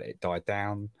whatever. Let it die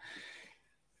down.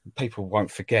 People won't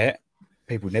forget.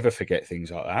 People never forget things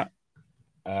like that.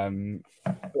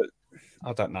 But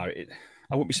I don't know.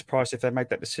 I wouldn't be surprised if they made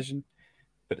that decision,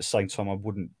 but at the same time, I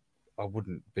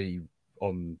wouldn't be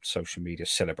on social media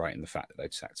celebrating the fact that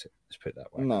they'd sacked it. Let's put it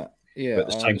that way. No, yeah, But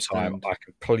at the I same time, understand. I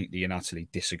completely and utterly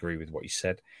disagree with what he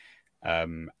said.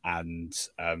 I'm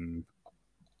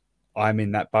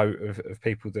in that boat of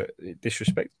people that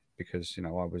disrespect, because I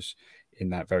was in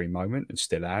that very moment and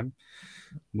still am,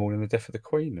 mourning the death of the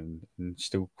Queen, and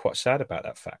still quite sad about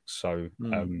that fact. So,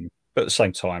 but at the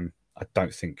same time, I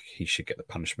don't think he should get the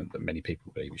punishment that many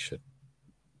people believe he should.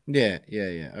 Yeah.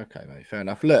 Okay, mate. Fair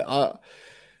enough. Look,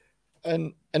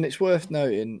 and it's worth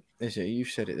noting, isn't it? You've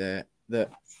said it there,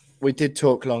 that we did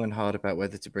talk long and hard about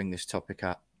whether to bring this topic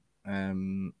up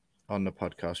on the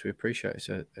podcast. We appreciate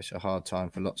it's a hard time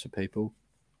for lots of people.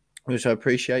 We also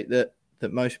appreciate that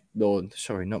most, or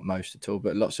sorry, not most at all,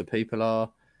 but lots of people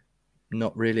are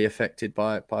not really affected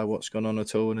by what's gone on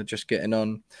at all and are just getting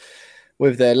on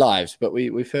with their lives. But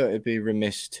we felt it'd be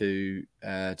remiss to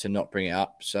not bring it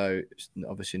up. So it's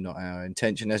obviously not our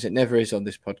intention, as it never is on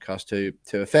this podcast,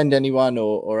 to offend anyone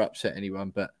or upset anyone.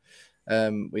 But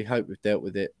we hope we've dealt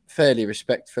with it fairly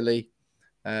respectfully.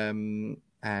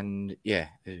 And yeah,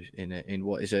 in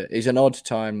what is an odd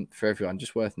time for everyone.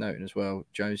 Just worth noting as well,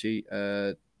 Jonesy,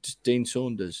 Dean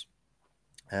Saunders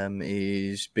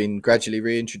is been gradually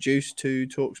reintroduced to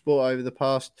TalkSport over the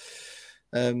past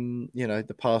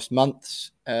the past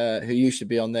months, who used to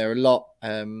be on there a lot,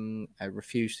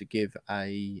 refused to give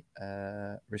a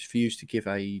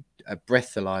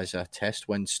breathalyzer test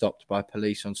when stopped by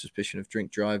police on suspicion of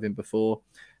drink driving before,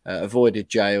 avoided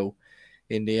jail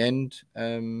in the end.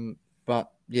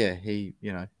 But yeah, he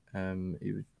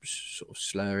was sort of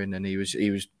slurring, and he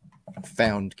was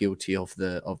found guilty of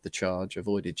the charge,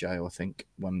 avoided jail, I think,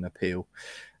 won an appeal.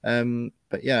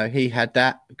 But yeah, he had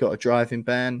that, got a driving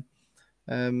ban.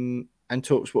 And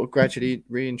TalkSport gradually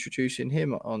reintroducing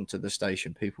him onto the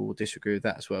station. People will disagree with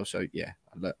that as well. So yeah,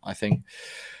 look, I think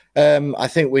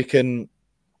we can.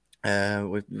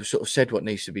 We've sort of said what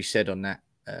needs to be said on that.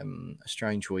 A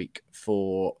strange week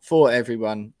for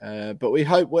everyone, but we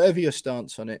hope whatever your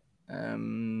stance on it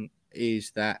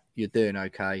is, that you're doing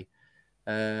okay.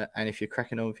 And if you're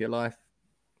cracking on with your life,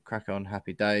 crack on.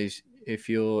 Happy days. If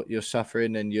you're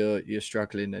suffering and you're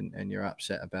struggling and you're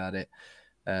upset about it,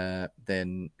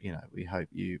 then we hope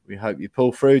you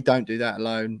pull through. Don't do that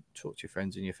alone. Talk to your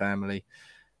friends and your family,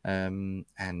 and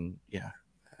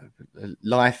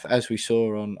life, as we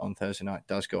saw on Thursday night,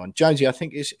 does go on. Jonesy, I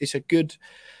think it's a good,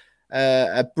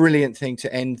 a brilliant thing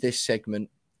to end this segment.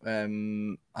 I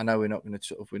know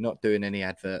we're not doing any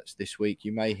adverts this week.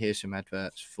 You may hear some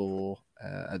adverts for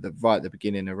right at the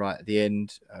beginning and right at the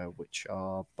end, which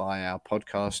are by our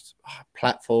podcast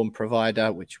platform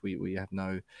provider, which we have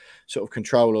no sort of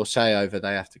control or say over.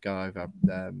 They have to go over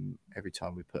every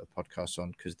time we put a podcast on,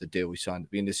 because the deal we signed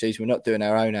at the beginning of the season. We're not doing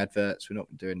our own adverts. We're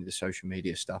not doing any of the social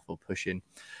media stuff or pushing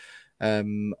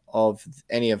of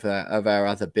any of our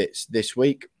other bits this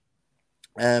week.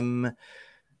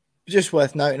 Just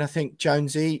worth noting, I think,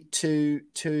 Jonesy,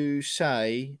 to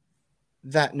say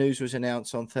that news was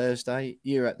announced on Thursday.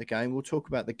 You're at the game. We'll talk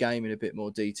about the game in a bit more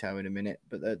detail in a minute.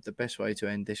 But the best way to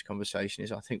end this conversation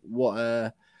is, I think, what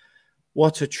a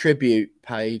tribute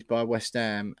paid by West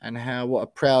Ham, and what a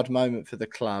proud moment for the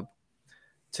club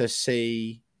to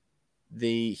see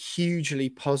the hugely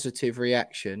positive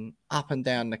reaction up and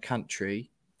down the country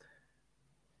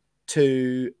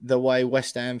to the way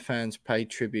West Ham fans paid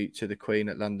tribute to the Queen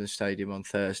at London Stadium on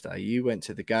Thursday. You went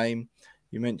to the game.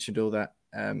 You mentioned all that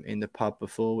in the pub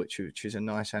before, which is a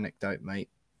nice anecdote, mate.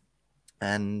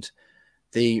 And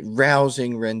the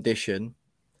rousing rendition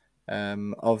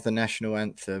of the national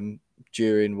anthem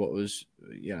during what was,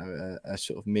 a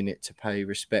sort of minute to pay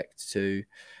respect to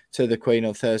the Queen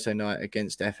on Thursday night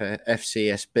against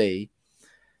FCSB.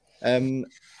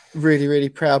 Really, really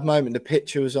proud moment. The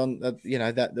picture was on,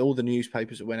 that all the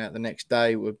newspapers that went out the next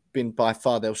day by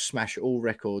far, they'll smash all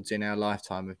records in our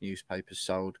lifetime of newspapers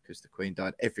sold, because the Queen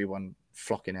died. Everyone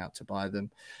flocking out to buy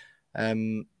them.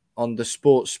 On the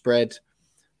sports spread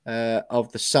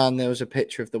of the Sun, there was a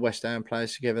picture of the West Ham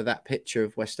players together. That picture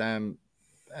of West Ham,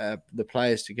 the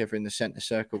players together in the centre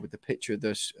circle, with the picture of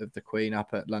the Queen up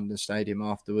at London Stadium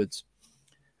afterwards,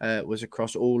 was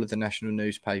across all of the national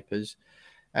newspapers.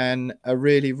 And a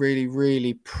really, really,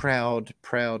 really proud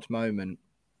moment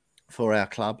for our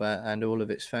club and all of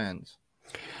its fans.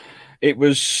 It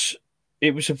was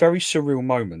a very surreal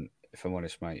moment, if I'm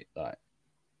honest, mate. Like,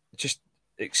 just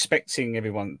expecting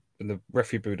everyone, when the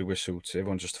referee blew the whistle, to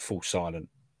everyone just to fall silent,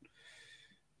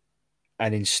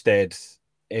 and instead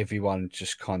everyone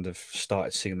just kind of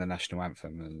started singing the national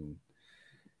anthem,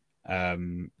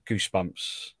 and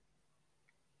goosebumps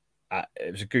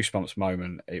it was a goosebumps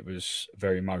moment. It was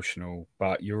very emotional,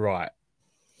 but you're right.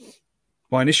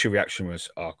 My initial reaction was,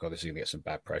 "Oh God, this is going to get some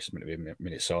bad press." It's going to be a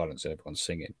minute silence, and everyone's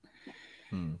singing.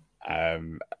 And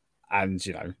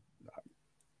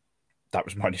that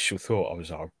was my initial thought. I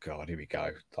was, "Oh God, here we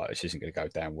go. Like this isn't going to go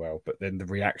down well." But then the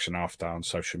reaction after on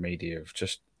social media of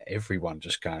just everyone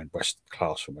just going West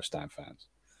class from West Ham fans,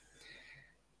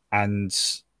 and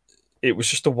it was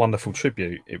just a wonderful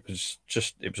tribute. It was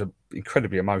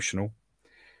incredibly emotional,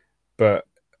 but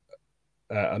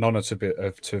an honour to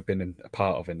have been a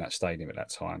part of in that stadium at that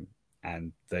time.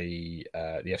 And the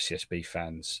FCSB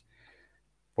fans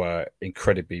were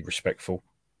incredibly respectful,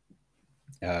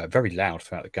 very loud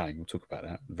throughout the game. We'll talk about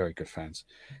that. Very good fans,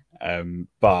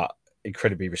 but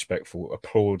incredibly respectful.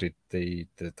 Applauded the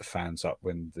fans up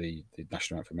when the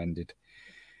national anthem ended,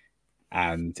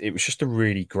 and it was just a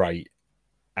really great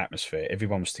atmosphere.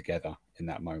 Everyone was together in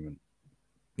that moment,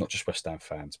 not just West Ham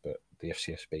fans, but the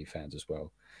FCSB fans as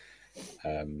well.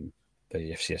 The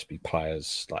FCSB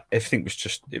players, like everything was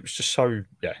just so,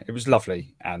 it was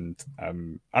lovely and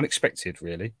unexpected,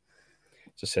 really.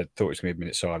 As I said, thought it was going to be a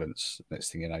minute silence.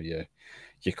 Next thing you know,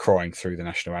 you're crying through the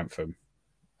national anthem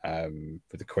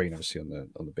with the Queen obviously on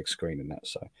the big screen and that.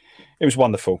 So it was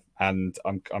wonderful, and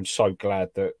I'm so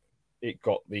glad that it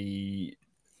got the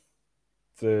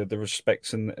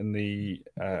respects and the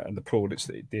plaudits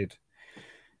that it did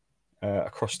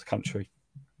across the country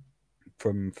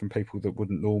from people that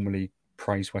wouldn't normally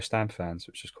praise West Ham fans,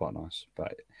 which was quite nice.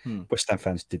 But West Ham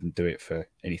fans didn't do it for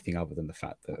anything other than the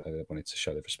fact that they wanted to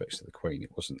show their respects to the Queen.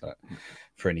 It wasn't that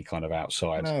for any kind of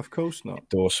outside No, of course not.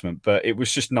 endorsement. But it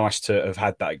was just nice to have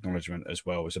had that acknowledgement as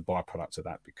well as a byproduct of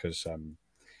that, because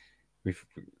we've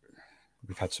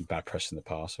had some bad press in the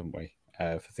past, haven't we,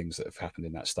 for things that have happened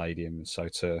in that stadium. And so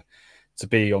to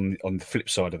be on the flip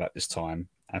side of that this time,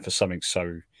 and for something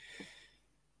so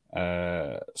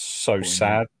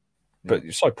sad,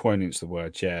 but so poignant's the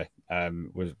word,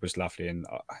 was lovely, and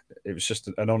it was just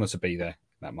an honour to be there in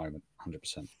that moment,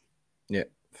 100%. Yeah,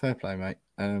 fair play, mate.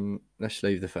 Let's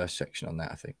leave the first section on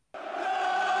that, I think.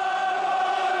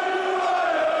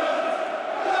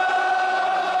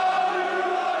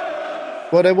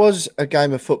 Well, there was a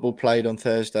game of football played on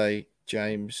Thursday,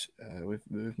 James.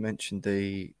 We've mentioned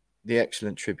the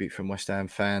excellent tribute from West Ham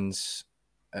fans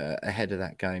ahead of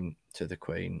that game to the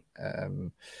Queen.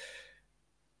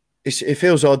 It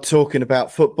feels odd talking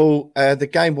about football. The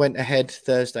game went ahead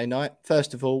Thursday night.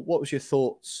 First of all, what was your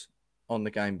thoughts on the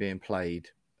game being played?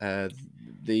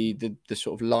 The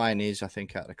sort of line is, I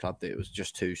think, at the club that it was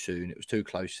just too soon. It was too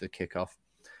close to the kickoff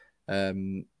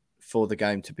for the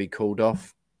game to be called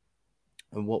off.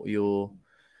 And what were your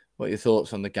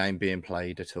thoughts on the game being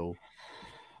played at all?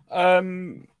 I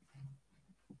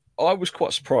was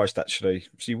quite surprised, actually.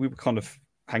 See, we were kind of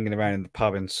hanging around in the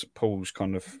pub in St Paul's,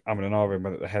 kind of having an argument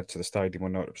whether to head to the stadium or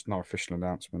not. It was no official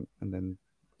announcement. And then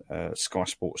Sky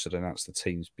Sports had announced the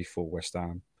teams before West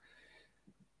Ham,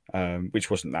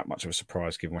 which wasn't that much of a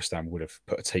surprise, given West Ham would have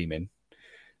put a team in.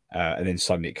 And then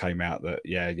suddenly it came out that,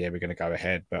 we're going to go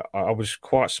ahead. But I was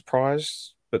quite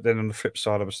surprised. But then on the flip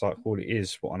side, I was like, well, it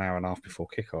is, an hour and a half before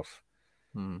kickoff.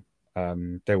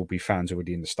 There will be fans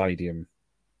already in the stadium.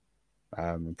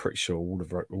 I'm pretty sure all of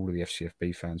the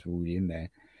FCFB fans were already in there.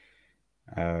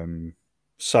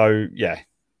 So,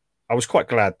 I was quite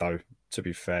glad, though, to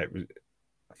be fair. It was,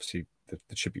 obviously,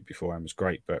 the tribute beforehand was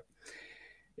great, but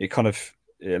it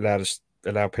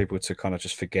allowed people to kind of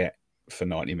just forget for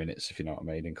 90 minutes, if you know what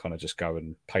I mean, and kind of just go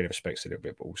and pay their respects a little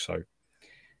bit, but also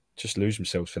just lose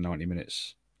themselves for 90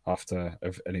 minutes after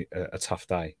a tough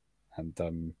day. And,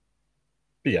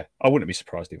 but I wouldn't be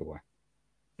surprised either way.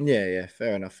 Yeah,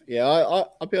 fair enough. Yeah,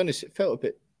 I'll be honest, it felt a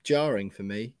bit jarring for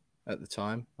me at the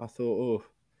time. I thought,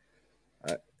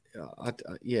 I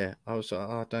was like,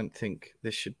 I don't think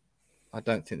this should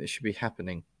be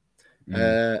happening.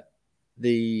 The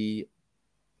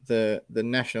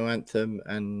national anthem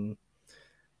and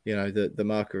the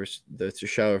marker, the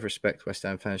show of respect West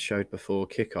Ham fans showed before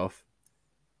kickoff,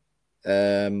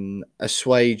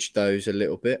 assuaged those a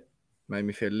little bit, made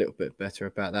me feel a little bit better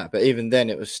about that. But even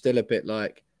then, it was still a bit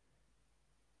like,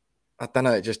 I don't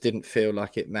know, it just didn't feel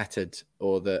like it mattered,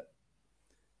 or that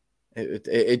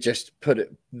it just put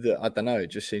it, I don't know,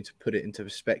 it just seemed to put it into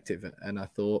perspective. And I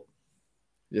thought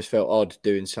it just felt odd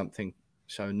doing something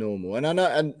so normal. And I know,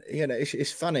 and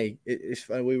it's funny. It's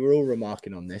funny. We were all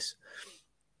remarking on this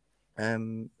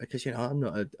because I'm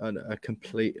not a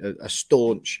complete, a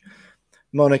staunch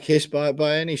monarchist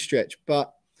by any stretch,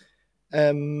 but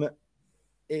I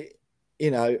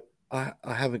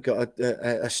haven't got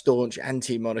a staunch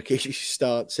anti-monarchy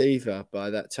stance either by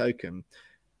that token.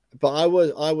 but I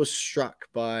was struck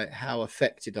by how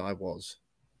affected I was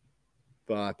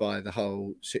by the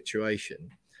whole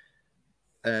situation.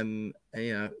 And,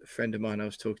 a friend of mine I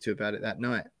was talking to about it that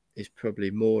night is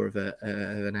probably more of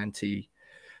an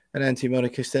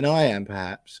anti-monarchist than I am,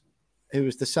 perhaps, who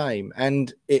was the same.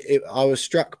 And I was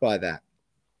struck by that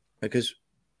because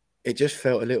it just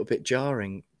felt a little bit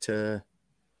jarring to,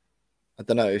 I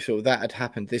don't know, sort of that had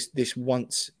happened. This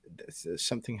once,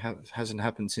 something hasn't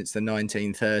happened since the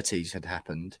 1930s had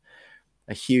happened.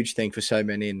 A huge thing for so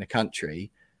many in the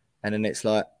country. And then it's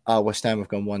like, West Ham have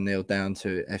gone 1-0 down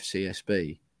to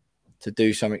FCSB. To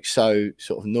do something so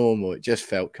sort of normal, it just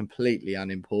felt completely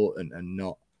unimportant and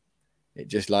not. It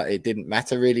just it didn't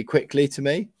matter really quickly to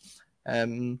me,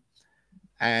 and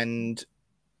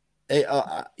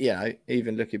it,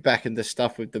 even looking back at the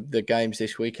stuff with the games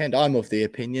this weekend, I'm of the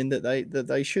opinion that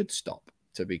they should stop.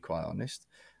 To be quite honest,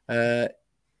 and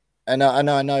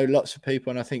I know lots of people,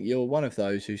 and I think you're one of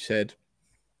those who said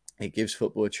it gives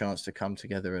football a chance to come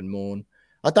together and mourn.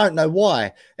 I don't know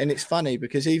why, and it's funny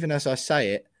because even as I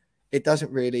say it, it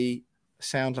doesn't really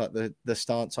sound like the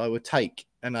stance I would take.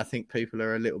 And I think people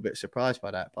are a little bit surprised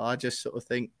by that. But I just sort of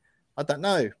think, I don't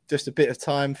know, just a bit of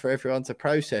time for everyone to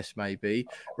process maybe,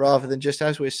 rather than just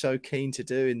as we're so keen to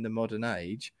do in the modern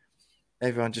age,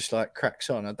 everyone just cracks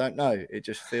on. I don't know. It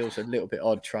just feels a little bit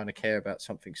odd trying to care about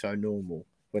something so normal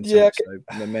when something so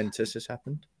momentous has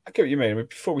happened. I get what you mean. I mean,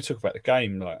 before we talk about the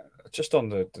game, just on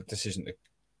the decision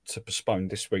to postpone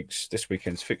this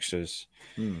weekend's fixtures,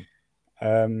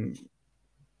 I'm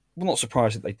not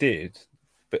surprised that they did,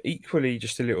 but equally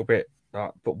just a little bit.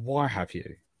 But why have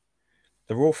you?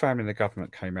 The royal family and the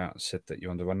government came out and said that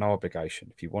you're under no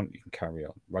obligation. If you want, you can carry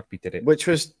on. Rugby did it, which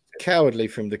was cowardly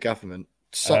from the government.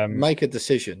 Make a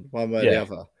decision one way or the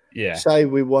other. Yeah. Say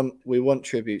we want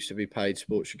tributes to be paid.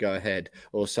 Sports should go ahead,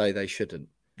 or say they shouldn't.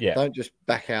 Yeah. Don't just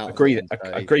back out. Agree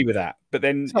with that. But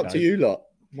then it's up to you lot.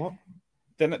 What?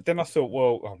 Then I thought,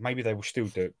 well, maybe they will still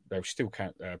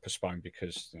postpone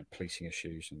because policing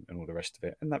issues and all the rest of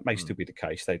it, and that may still be the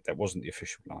case. That wasn't the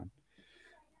official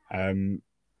line.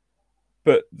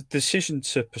 But the decision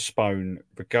to postpone,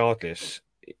 regardless,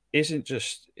 isn't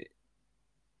just.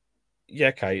 Yeah,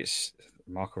 okay, it's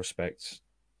a mark of respect.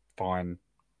 Fine,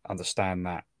 understand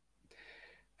that,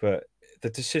 but the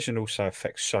decision also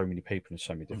affects so many people in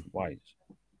so many different ways.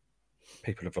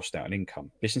 People have lost out on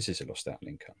income. Businesses have lost out on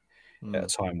income. At a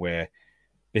time where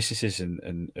businesses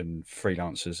and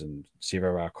freelancers and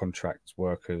 0-hour contract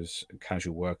workers and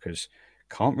casual workers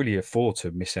can't really afford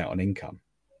to miss out on income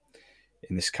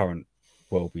in this current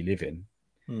world we live in.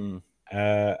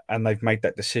 And they've made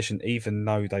that decision even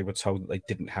though they were told that they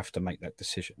didn't have to make that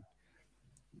decision.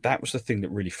 That was the thing that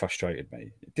really frustrated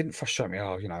me. It didn't frustrate me.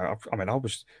 What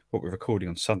we're recording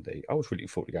on Sunday, I was really looking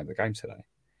forward to going to the game today.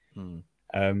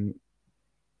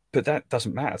 But that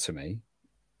doesn't matter to me.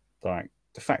 The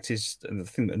fact is, and the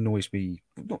thing that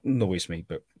not annoys me,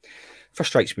 but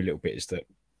frustrates me a little bit, is that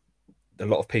a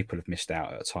lot of people have missed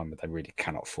out at a time that they really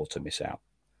cannot afford to miss out.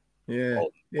 On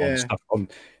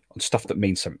stuff that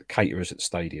means something. Caterers at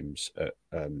stadiums,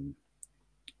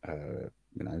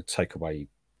 takeaway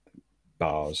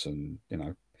bars, and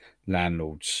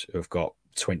landlords who have got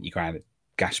 20 grand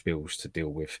gas bills to deal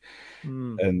with,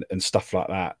 and stuff like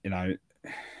that.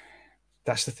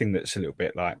 That's the thing that's a little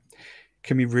bit like,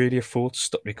 can we really afford to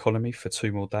stop the economy for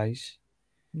 2 more days?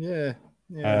 Yeah.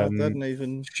 I don't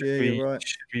even. You're right.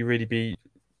 Should we really be?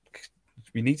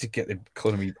 We need to get the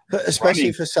economy, but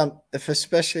especially for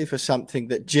something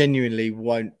that genuinely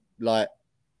won't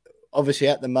Obviously,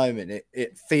 at the moment,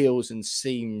 it feels and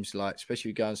seems like,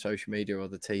 especially if you go on social media or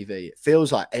the TV, it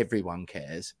feels like everyone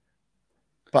cares,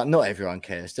 but not everyone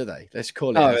cares, do they? Let's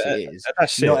call it as it is.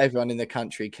 Not everyone in the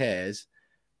country cares.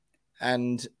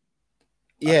 And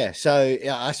I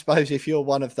suppose if you're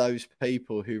one of those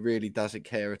people who really doesn't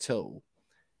care at all,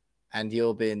 and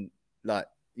you're being like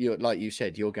you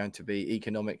said, you're going to be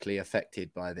economically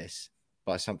affected by this,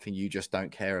 by something you just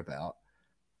don't care about.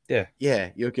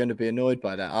 Yeah, you're going to be annoyed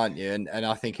by that, aren't you? And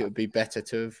I think it would be better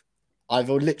to have. I've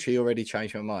literally already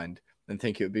changed my mind and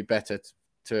think it would be better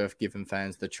to have given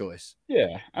fans the choice.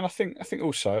 Yeah, and I think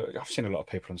also I've seen a lot of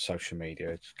people on social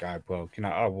media just go, well,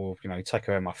 take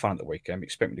away my fun at the weekend,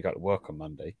 expect me to go to work on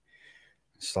Monday.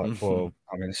 It's like, well,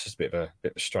 I mean, it's just a bit of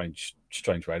a strange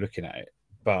way of looking at it.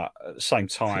 But at the same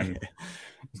time,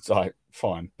 it's like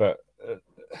fine. But at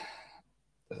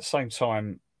the same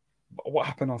time, what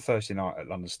happened on Thursday night at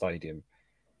London Stadium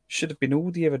should have been all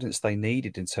the evidence they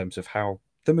needed in terms of how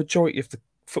the majority of the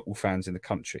football fans in the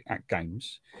country at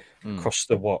games across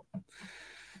I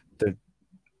don't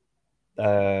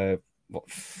know.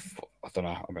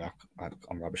 I mean,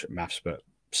 I'm rubbish at maths, but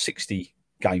 60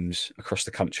 games across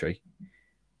the country,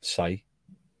 say,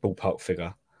 ballpark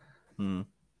figure.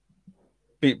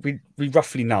 We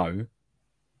roughly know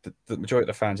that the majority of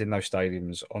the fans in those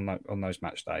stadiums on those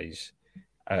match days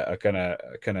are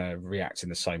gonna react in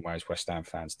the same way as West Ham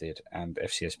fans did and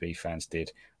FCSB fans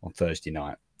did on Thursday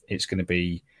night. It's going to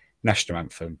be national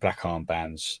anthem, black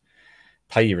armbands,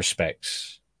 pay your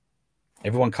respects.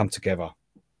 Everyone come together,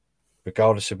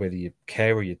 regardless of whether you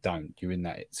care or you don't. You're in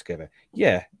that together.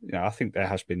 Yeah, I think there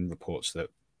has been reports that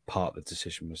part of the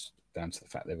decision was down to the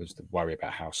fact there was the worry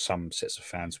about how some sets of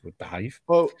fans would behave.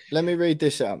 Well, let me read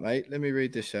this out, mate. Let me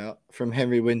read this out from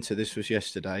Henry Winter. This was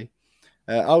yesterday.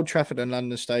 Old Trafford and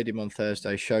London Stadium on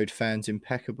Thursday showed fans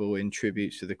impeccable in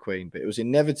tributes to the Queen, but it was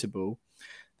inevitable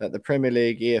that the Premier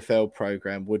League EFL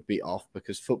programme would be off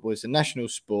because football is a national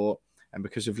sport and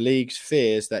because of league's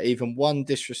fears that even one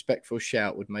disrespectful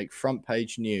shout would make front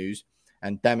page news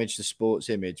and damage the sport's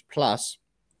image, plus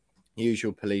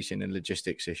usual policing and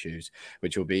logistics issues,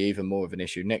 which will be even more of an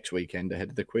issue next weekend ahead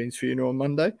of the Queen's funeral on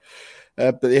Monday.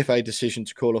 But the FA decision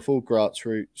to call off all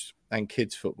grassroots and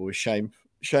kids football is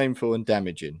shameful and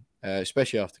damaging,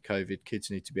 especially after COVID. Kids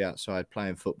need to be outside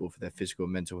playing football for their physical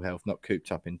and mental health, not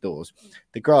cooped up indoors.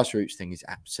 The grassroots thing is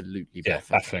absolutely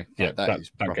baffling. Yeah, that is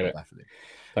proper baffling.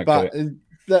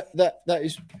 But that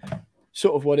is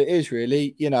sort of what it is,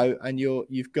 really. And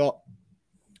you've got.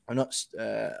 I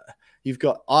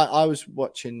was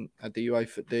watching the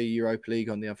Europa League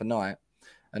on the other night,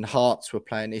 and Hearts were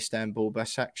playing Istanbul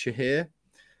Başakşehir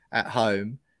at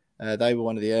home. They were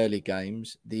one of the early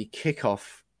games. The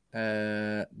kickoff,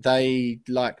 they,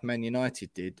 like Man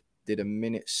United did a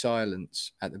minute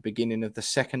silence at the beginning of the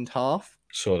second half.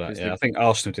 Saw that, yeah. I think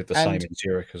Arsenal did the same in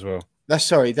Zurich as well.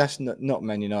 That's not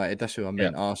Man United. That's who I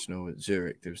meant. Yeah. Arsenal at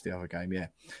Zurich. There was the other game, yeah.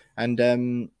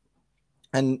 And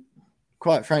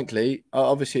quite frankly,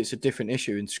 obviously it's a different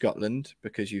issue in Scotland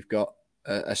because you've got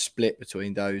a split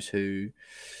between those who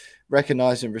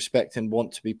recognise and respect and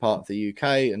want to be part of the UK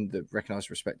and recognise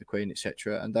and respect the Queen,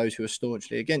 etc., and those who are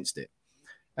staunchly against it.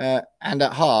 And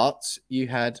at Hearts, you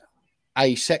had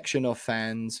a section of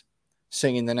fans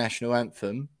singing the national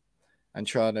anthem and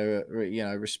trying to,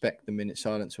 respect the minute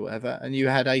silence or whatever, and you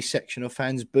had a section of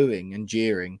fans booing and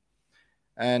jeering.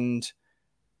 And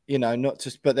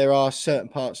but there are certain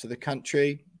parts of the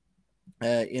country,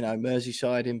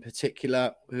 Merseyside in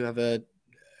particular, who have a,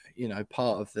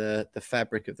 part of the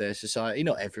fabric of their society.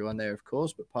 Not everyone there, of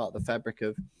course, but part of the fabric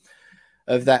of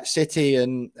that city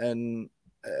and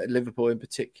Liverpool in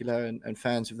particular, and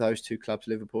fans of those two clubs,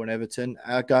 Liverpool and Everton,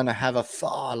 are going to have a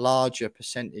far larger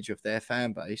percentage of their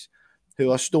fan base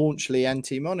who are staunchly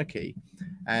anti-monarchy.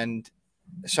 And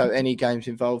so any games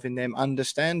involving them,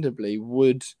 understandably,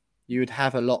 you would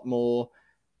have a lot more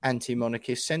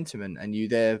anti-monarchist sentiment, and you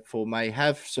therefore may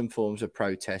have some forms of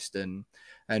protest and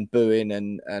booing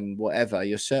and whatever.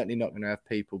 You're certainly not going to have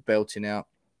people belting out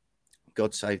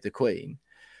 "God Save the Queen,"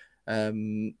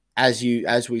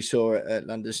 as we saw at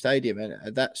London Stadium,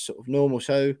 and that's sort of normal.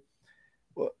 So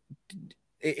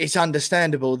it's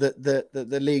understandable that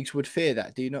the leagues would fear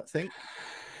that. Do you not think?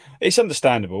 It's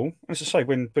understandable. As I say,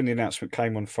 when the announcement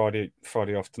came on Friday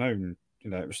afternoon,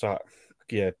 it was like,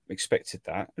 yeah, expected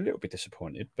that. A little bit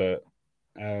disappointed, but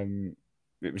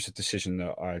it was a decision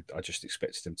that I just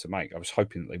expected them to make. I was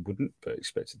hoping that they wouldn't, but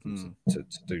expected them to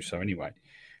do so anyway.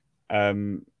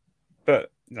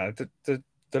 But the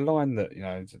line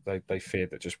that they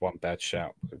feared that just one bad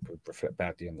shout would reflect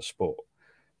badly on the sport.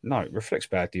 No, it reflects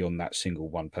badly on that single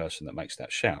one person that makes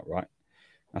that shout, right?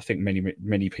 I think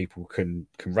many people can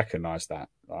recognise that,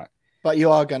 right? But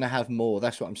you are going to have more.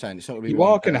 That's what I'm saying. It's not going to be. You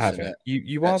are going to have it.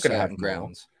 You are going to have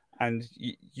grounds, and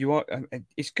you are.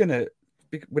 It's going to.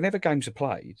 Whenever games are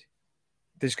played,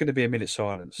 there's going to be a minute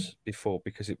silence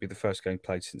because it'd be the first game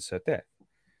played since her death.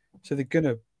 So they're going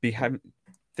to be having.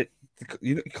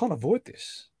 You can't avoid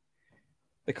this.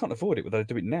 They can't avoid it. Whether they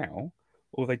do it now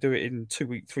or they do it in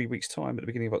 3 weeks' time at the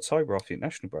beginning of October after the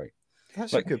international break.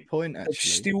 That's a good point. Actually, they've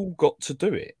still got to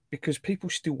do it because people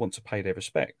still want to pay their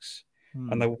respects.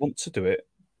 And they want to do it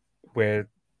where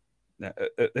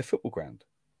at their football ground.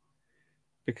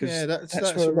 Because that's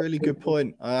a really good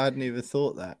point. I hadn't even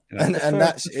thought that. And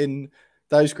that's in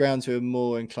those grounds who are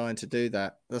more inclined to do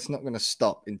that. That's not going to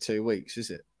stop in 2 weeks,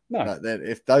 is it? No. Like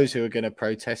if those who are going to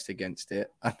protest against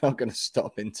it are not going to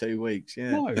stop in 2 weeks.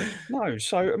 Yeah. No.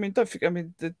 So don't forget.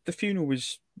 The funeral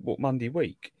was Monday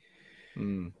week.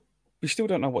 We still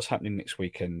don't know what's happening next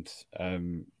weekend,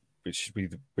 which should be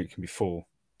the weekend before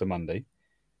the Monday.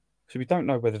 So we don't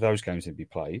know whether those games will be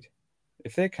played.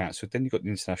 If they're cancelled, then you've got the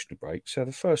international break. So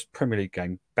the first Premier League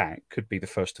game back could be the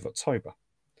 1st of October.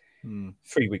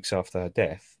 3 weeks after her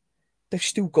death. they've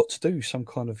still got to do some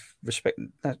kind of respect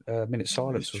minute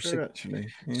silence. It's true, actually.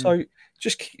 Yeah. So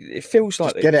it feels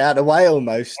like get it out of the way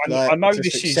almost. I know just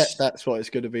this accept is that's what it's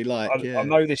going to be like. I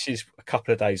know this is a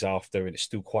couple of days after, and it's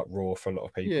still quite raw for a lot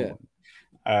of people.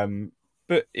 Yeah.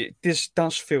 But this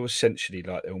does feel essentially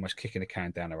like they're almost kicking the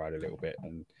can down the road a little bit,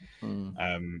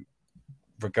 and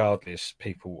regardless,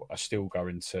 people are still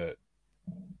going to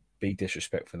be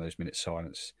disrespectful in those minutes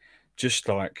silence, just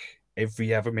like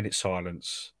every other minute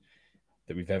silence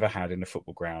that we've ever had in a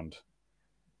football ground.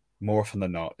 More often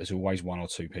than not, there's always one or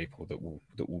two people that will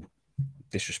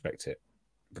disrespect it,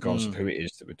 regardless of who it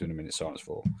is that we're doing a minute silence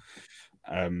for.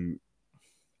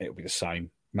 It'll be the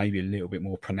same, maybe a little bit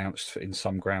more pronounced in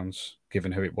some grounds,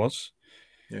 given who it was.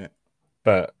 Yeah,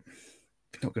 but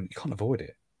you can't avoid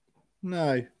it.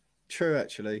 No, true.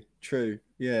 Actually, true.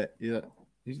 Yeah.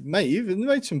 Mate, you've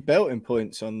made some belting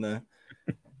points on the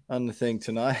thing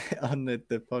tonight, on the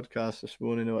podcast this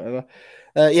morning or whatever.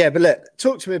 But look,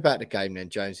 talk to me about the game then,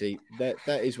 Jonesy. That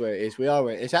is where it is. We are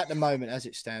where it is at the moment, as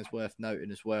it stands. Worth noting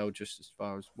as well, just as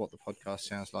far as what the podcast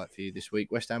sounds like for you this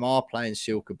week. West Ham are playing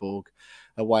Silkeborg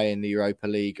away in the Europa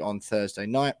League on Thursday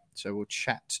night. So we'll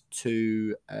chat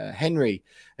to Henry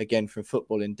again from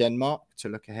Football in Denmark to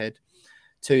look ahead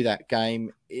to that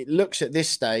game. It looks at this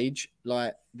stage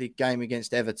like the game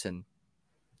against Everton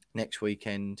next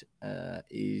weekend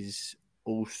is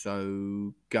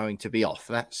also going to be off.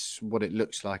 That's what it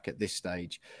looks like at this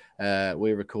stage.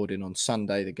 We're recording on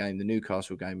Sunday. The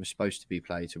Newcastle game, was supposed to be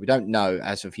played, so we don't know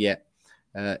as of yet.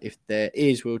 If there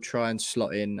is, we'll try and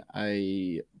slot in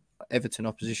a Everton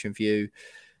opposition view.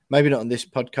 Maybe not on this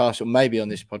podcast, or maybe on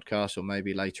this podcast, or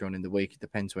maybe later on in the week. It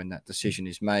depends when that decision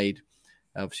is made.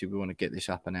 Obviously, we want to get this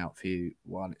up and out for you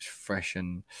while it's fresh,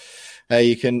 and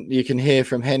you can hear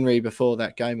from Henry before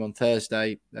that game on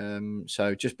Thursday.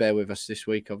 So just bear with us this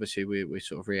week. Obviously, we're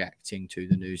sort of reacting to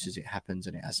the news as it happens,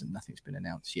 and nothing's been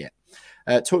announced yet.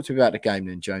 Talk to me about the game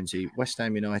then, Jonesy. West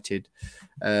Ham United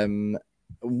went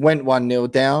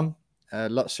 1-0 down.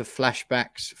 Lots of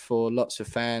flashbacks for lots of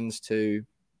fans to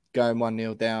going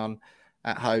 1-0 down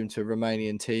at home to a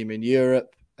Romanian team in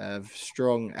Europe.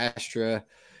 Strong Astra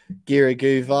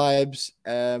Ghirigou vibes.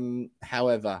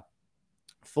 However,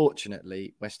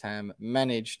 fortunately, West Ham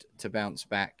managed to bounce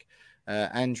back.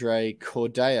 Andre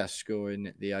Correa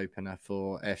scoring the opener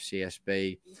for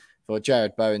FCSB for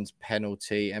Jared Bowen's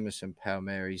penalty, Emerson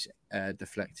Palmieri's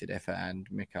deflected effort, and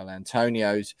Michail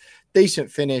Antonio's decent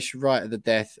finish right at the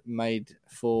death made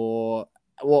for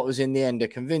what was in the end a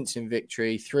convincing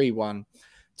victory, 3-1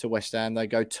 to West Ham. They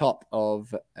go top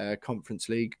of Conference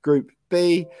League Group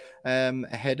B,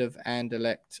 ahead of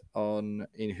Anderlecht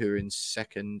in Hurin's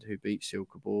second, who beat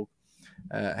Silkeborg.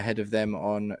 Ahead of them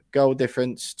on goal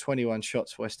difference, 21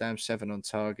 shots for West Ham, 7 on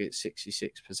target,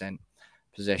 66%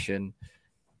 possession.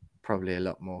 Probably a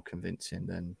lot more convincing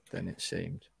than it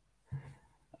seemed.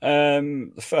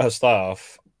 The first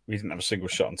half, we didn't have a single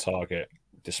shot on target,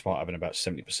 despite having about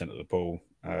 70% of the ball.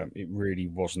 It really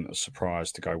wasn't a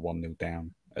surprise to go 1-0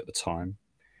 down at the time.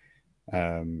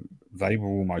 They were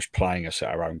almost playing us at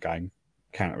our own game,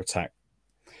 counter-attack.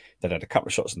 They'd had a couple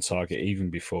of shots on target even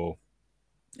before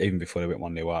they went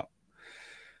 1-0 up.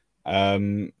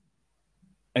 And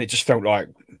it just felt like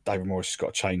David Moyes has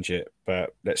got to change it,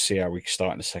 but let's see how we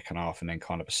start in the second half and then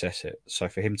kind of assess it. So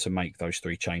for him to make those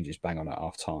 3 changes bang on at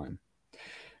half time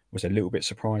was a little bit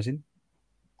surprising.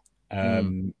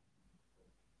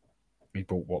 He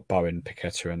brought Bowen,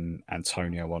 Paqueta and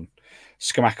Antonio on.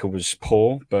 Scamacca was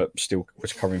poor, but still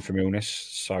recovering from illness,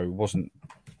 so wasn't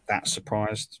that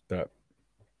surprised, but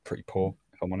pretty poor,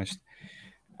 if I'm honest.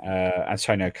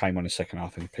 Antonio came on in the second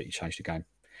half and completely changed the game.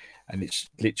 And it's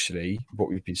literally what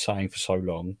we've been saying for so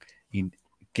long. You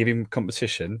give him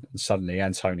competition, and suddenly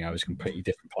Antonio is a completely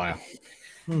different player.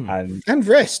 And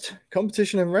rest.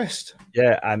 Competition and rest.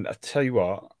 Yeah, and I tell you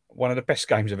what, one of the best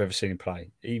games I've ever seen him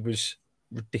play. He was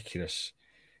ridiculous.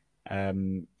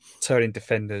 Turning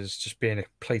defenders, just being a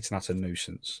complete and utter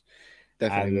nuisance.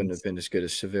 Definitely wouldn't have been as good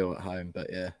as Seville at home, but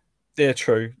yeah. Yeah,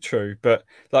 true. But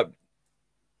like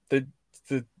the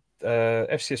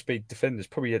FCSB defenders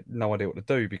probably had no idea what to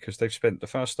do because they've spent the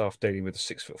first half dealing with a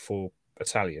 6'4"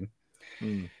 Italian,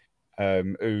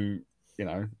 who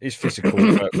is physical,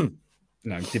 but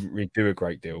didn't really do a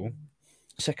great deal.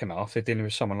 Second half, they're dealing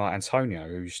with someone like Antonio,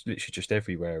 who's literally just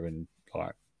everywhere and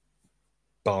like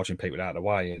barging people out of the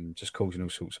way and just causing all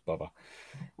sorts of bother.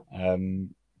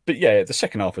 But yeah, the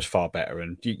second half was far better,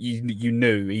 and you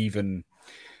knew even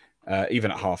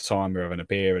at half time we were having a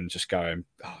beer and just going,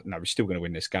 oh, no, we're still going to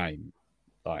win this game.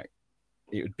 Like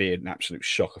it would be an absolute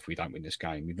shock if we don't win this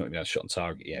game. We've not even had a shot on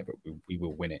target yet, but we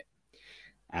will win it.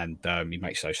 And he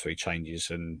makes those 3 changes,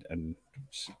 and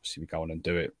obviously we go on and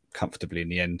do it comfortably in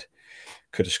the end.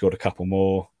 Could have scored a couple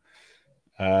more,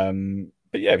 but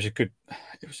yeah, it was a good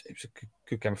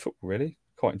game of football. Really,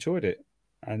 quite enjoyed it.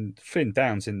 And Flynn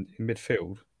Downs in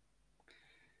midfield,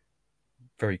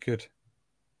 very good,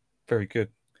 very good.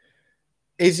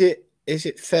 Is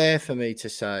it fair for me to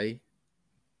say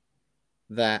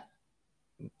that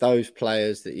those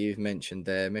players that you've mentioned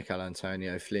there, Mikel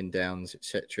Antonio, Flynn Downs,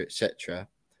 etc.,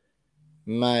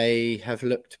 may have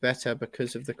looked better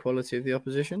because of the quality of the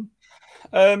opposition?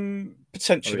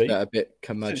 Potentially. Or is that a bit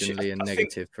curmudgeonly and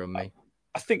negative from me?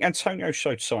 I think Antonio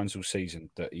showed signs all season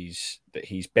that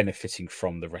he's benefiting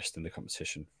from the rest of the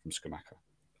competition from Scamacca.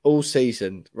 All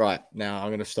season. Right, now I'm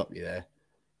going to stop you there.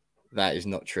 That is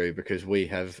not true, because we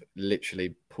have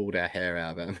literally pulled our hair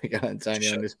out about Mikel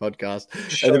Antonio on this podcast.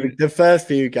 The first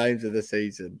few games of the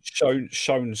season.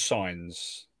 Shown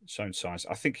signs.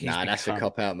 I think he's that's a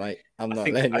cop-out, mate. I'm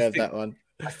not letting you have that one.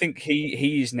 I think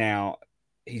he is now...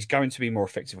 He's going to be more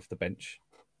effective off the bench.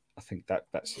 I think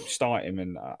that's start him,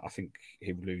 and I think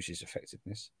he will lose his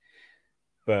effectiveness.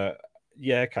 But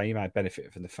yeah, okay, he may have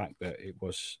benefited from the fact that it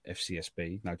was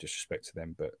FCSB. No disrespect to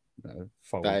them, but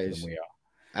far better than we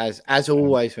are. As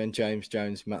always, when James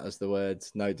Jones mutters the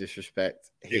words "no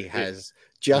disrespect," he has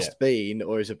just been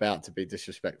or is about to be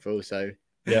disrespectful. So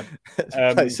yeah,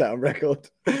 place that on record.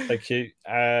 Thank you.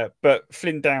 But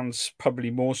Flynn Downs probably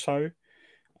more so.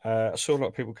 I saw a lot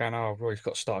of people going, "Oh, Roy's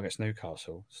got to start against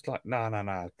Newcastle." It's like, no.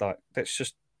 Like, let's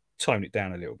just tone it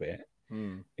down a little bit.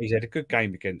 He's had a good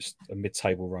game against a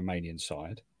mid-table Romanian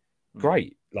side.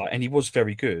 Great, and he was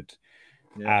very good.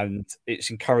 Yeah. And it's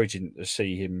encouraging to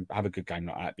see him have a good game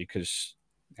like that, because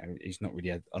he's not really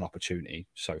had an opportunity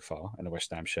so far in a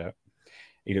West Ham shirt.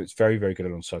 He looks very, very good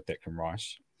alongside Declan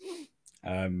Rice.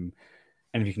 And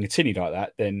if he can continue like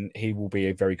that, then he will be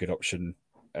a very good option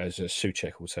as a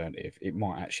Souček alternative. It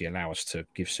might actually allow us to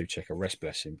give Souček a rest,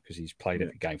 bless him, because he's played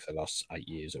every game for the last 8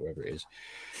 years or whatever it is.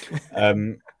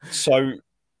 So,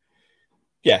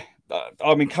 yeah,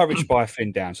 I'm encouraged by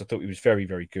Flynn Downs. I thought he was very,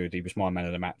 very good. He was my man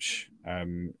of the match. I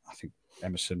think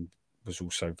Emerson was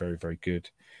also very, very good.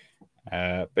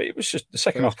 But it was just the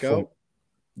second half.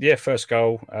 Yeah, first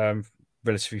goal.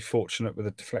 Relatively fortunate with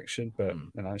a deflection, but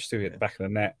still hit the back of the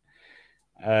net.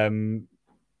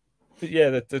 But yeah,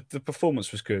 the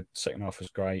performance was good. Second half was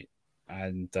great,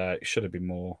 and it should have been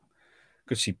more.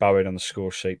 Good to see Bowen on the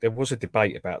score sheet. There was a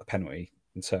debate about the penalty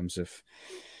in terms of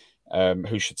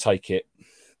who should take it.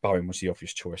 Bowen was the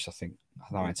obvious choice, I think.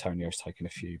 I know Antonio's taken a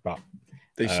few, but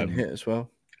decent hit as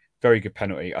well. Very good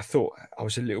penalty. I thought I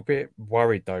was a little bit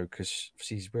worried though, because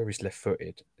where he's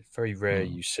left-footed. It's very rare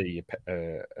you see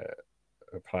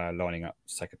a player lining up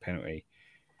to take a penalty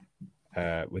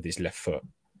with his left foot.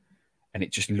 And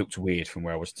it just looked weird from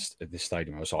where I was at this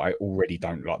stadium. I was like, I already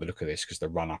don't like the look of this, because the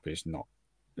run-up is not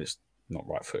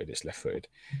right-footed, it's left-footed.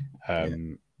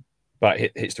 But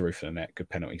it hits the roof of the net. Good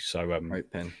penalty. So,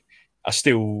 great pen.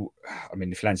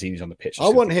 if Lanzini's on the pitch... I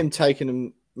want him taking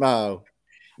him... Well,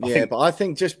 but I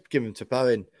think just give him to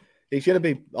Bowen. He's going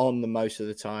to be on the most of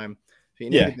the time. So you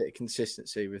need a bit of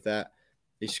consistency with that.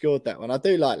 He scored that one. I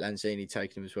do like Lanzini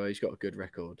taking him as well. He's got a good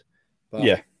record.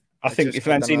 But I think if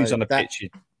Lanzini's on the pitch...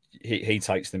 He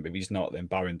takes them, but if he's not, then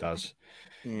Bowen does.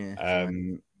 Yeah.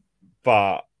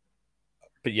 But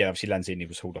yeah, obviously Lanzini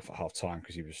was hauled off at half time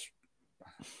because he was...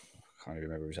 I can't even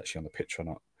remember if he was actually on the pitch or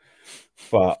not.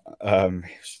 But it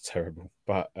was terrible.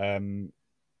 But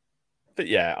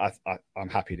yeah, I'm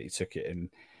happy that he took it, and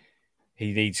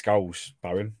he needs goals,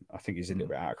 Bowen. I think he's a little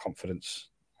bit out of confidence.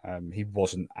 He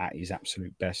wasn't at his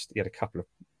absolute best. He had a couple of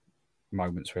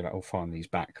moments where finally he's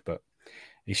back, but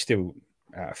he's still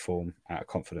out of form, out of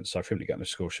confidence. So for him to get on the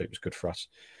score sheet was good for us.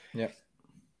 Yeah.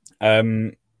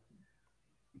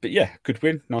 But yeah, good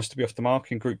win. Nice to be off the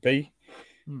mark in Group B.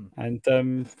 And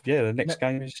the next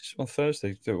game is on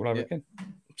Thursday. Do it all over again.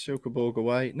 Silkeborg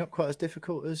away. Not quite as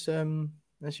difficult as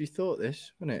you thought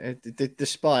this, wasn't it?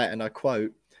 Despite, and I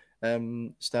quote,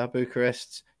 Steaua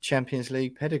Bucharest's Champions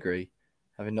League pedigree.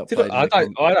 Having not played. I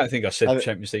don't think I said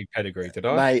Champions League pedigree, did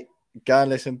I? Mate, go and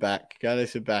listen back.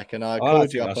 And I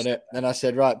called you up on it. And I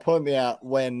said, right, point me out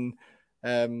when,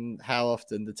 how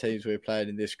often the teams we're playing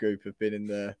in this group have been in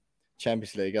the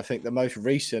Champions League. I think the most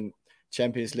recent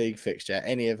Champions League fixture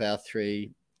any of our 3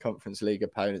 Conference League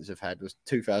opponents have had was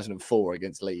 2004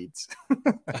 against Leeds.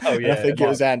 Oh, yeah. I think it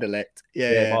was Anderlecht.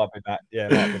 Yeah, it might have been that. Yeah,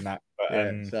 it might have been that.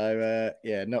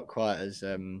 But, not quite as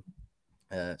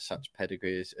such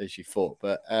pedigree as you thought.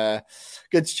 But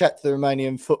good to chat to the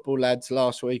Romanian football lads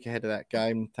last week ahead of that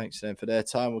game. Thanks to them for their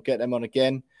time. We'll get them on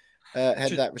again.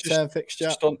 That return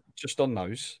fixture. Just on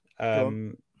those.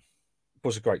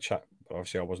 was a great chat. But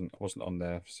obviously, I wasn't on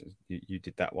there. So you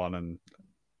did that one, and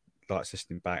likes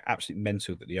listening back. Absolutely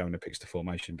mental that the owner picks the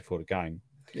formation before the game.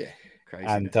 Yeah, crazy.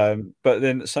 And but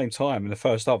then at the same time, in the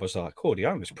first half, I was like, "Oh, the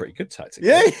owner's pretty good tactic."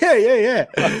 Yeah.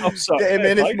 I was like, Get him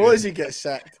in if Moisey gets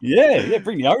sacked. Yeah,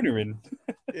 bring the owner in.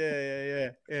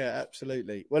 Yeah,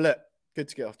 absolutely. Well, look, good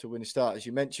to get off to a winning start, as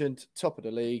you mentioned. Top of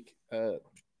the league.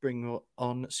 Bring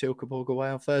on Silkeborg away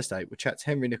on Thursday. We'll chat to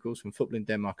Henry Nichols from Football in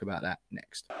Denmark about that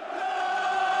next.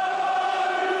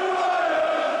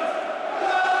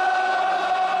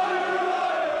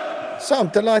 So I'm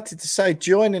delighted to say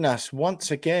joining us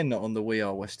once again on the We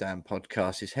Are West Ham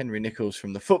podcast is Henry Nichols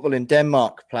from the Football in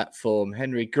Denmark platform.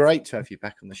 Henry, great to have you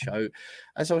back on the show.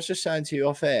 As I was just saying to you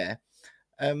off air,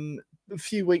 a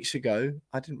few weeks ago,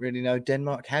 I didn't really know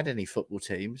Denmark had any football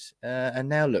teams. And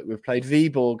now, look, we've played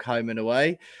Viborg home and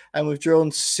away, and we've drawn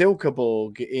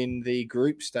Silkeborg in the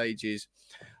group stages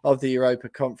of the Europa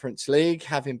Conference League,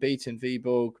 having beaten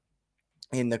Viborg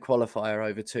in the qualifier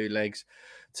over 2 legs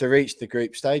to reach the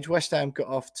group stage. West Ham got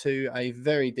off to a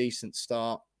very decent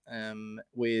start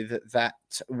with that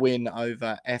win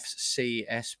over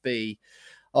FCSB.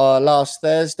 Last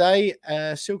Thursday,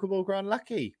 Silkeborg were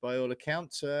unlucky by all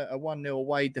accounts. A 1-0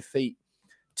 away defeat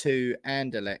to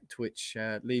Anderlecht, which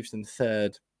leaves them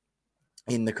third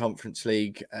in the Conference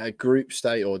League group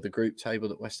state, or the group table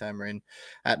that West Ham are in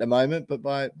at the moment, but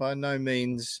by no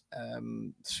means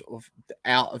sort of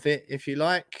out of it, if you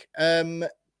like.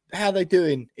 How are they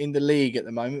doing in the league at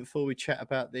the moment before we chat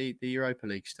about the Europa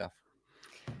League stuff?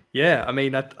 Yeah, I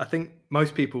mean, I think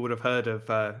most people would have heard of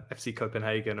FC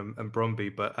Copenhagen and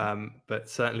Brøndby, but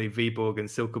certainly Viborg and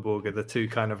Silkeborg are the two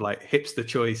kind of like hipster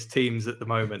choice teams at the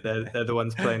moment. They're the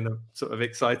ones playing the sort of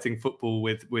exciting football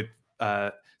with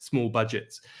small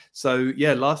budgets. So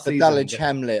yeah, last season, Dulwich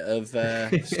Hamlet of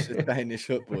Danish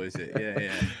football, is it?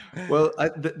 Yeah. Well,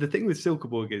 the thing with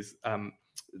Silkeborg is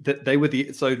that they were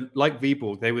like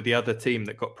Viborg, they were the other team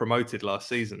that got promoted last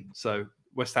season. So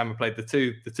West Ham played the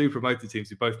two promoted teams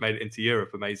who both made it into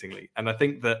Europe amazingly. And I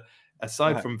think that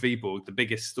aside from Viborg, the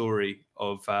biggest story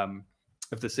of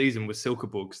the season was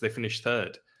Silkeborg, because they finished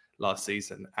third last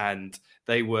season, and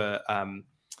they were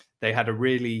they had a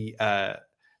really they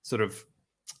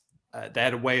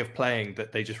had a way of playing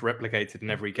that they just replicated in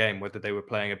every game, whether they were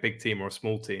playing a big team or a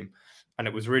small team, and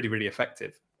it was really, really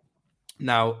effective.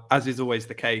 Now, as is always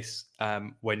the case,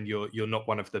 when you're not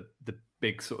one of the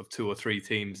big sort of 2 or 3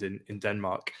 teams in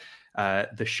Denmark,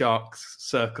 the Sharks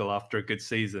circle after a good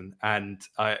season, and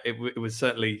it was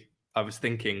certainly, I was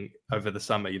thinking over the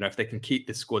summer, if they can keep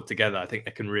this squad together, I think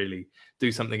they can really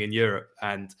do something in Europe.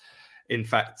 And in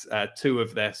fact, 2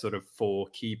 of their sort of 4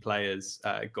 key players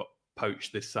got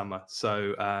poached this summer.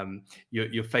 So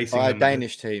you're facing by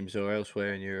Danish teams or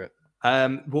elsewhere in Europe.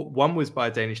 One was by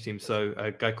a Danish team. So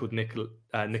a guy called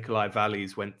Nikolai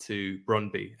Valles went to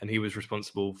Brøndby, and he was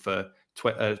responsible for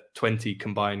 20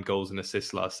 combined goals and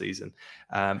assists last season.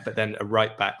 But then a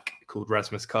right back called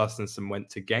Rasmus Carstensen went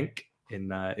to Genk in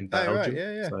Belgium. Right.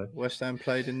 Yeah. So West Ham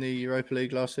played in the Europa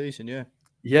League last season.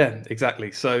 Yeah,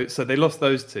 exactly. So they lost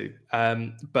those 2.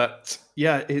 But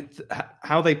yeah,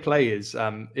 how they play is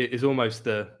almost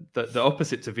the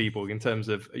opposite to Viborg in terms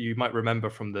of, you might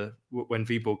remember from when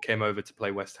Viborg came over to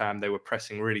play West Ham, they were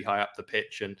pressing really high up the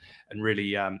pitch and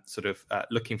really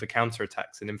looking for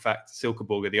counterattacks. And in fact,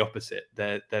 Silkeborg are the opposite.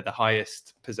 They're the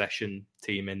highest possession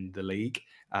team in the league.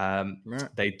 Right.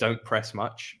 They don't press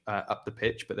much up the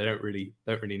pitch, but they don't really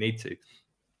need to.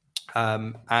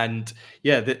 And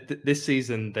yeah, this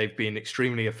season they've been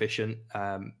extremely efficient.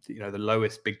 The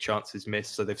lowest big chances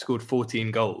missed. So they've scored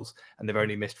 14 goals and they've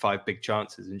only missed 5 big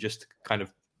chances. And just to kind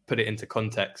of put it into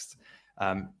context,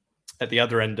 at the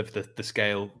other end of the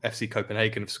scale, FC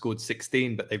Copenhagen have scored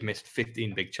 16, but they've missed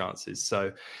 15 big chances.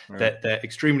 So they're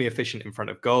extremely efficient in front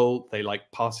of goal. They like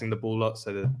passing the ball a lot.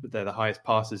 So they're the highest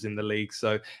passers in the league.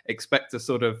 So expect a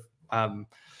sort of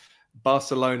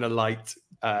Barcelona light,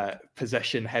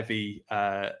 possession heavy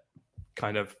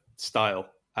kind of style.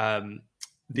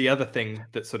 The other thing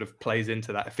that sort of plays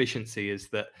into that efficiency is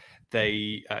that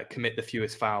they commit the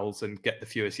fewest fouls and get the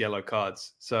fewest yellow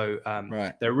cards. So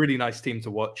they're a really nice team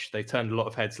to watch. They turned a lot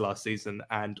of heads last season,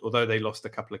 and although they lost a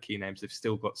couple of key names, they've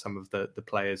still got some of the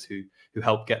players who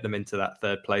helped get them into that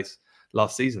third place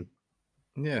last season.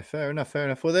 Yeah, fair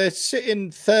enough. Well, they're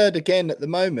sitting third again at the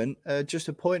moment, just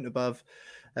a point above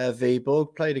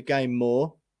Viborg. Played a game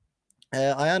more.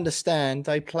 I understand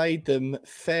they played them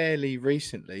fairly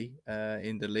recently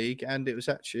in the league, and it was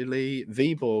actually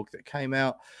Viborg that came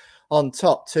out on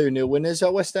top, 2-0 winners.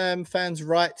 Are West Ham fans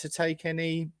right to take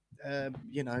any,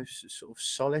 sort of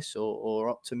solace or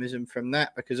optimism from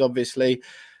that? Because obviously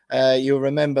You'll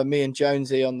remember me and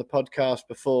Jonesy on the podcast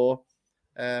before,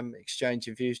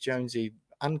 exchanging views. Jonesy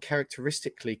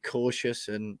uncharacteristically cautious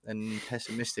and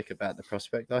pessimistic about the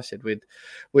prospect. I said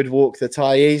we'd walk the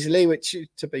tie easily, which,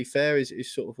 to be fair,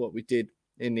 is sort of what we did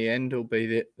in the end,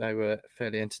 albeit they were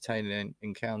fairly entertaining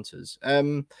encounters.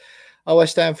 Are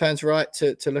West Ham fans right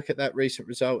to look at that recent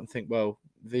result and think, well,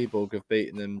 Viborg have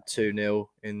beaten them 2-0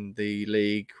 in the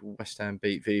league. West Ham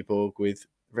beat Viborg with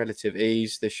relative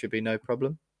ease. This should be no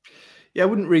problem. Yeah, I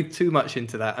wouldn't read too much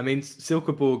into that. I mean,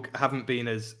 Silkeborg haven't been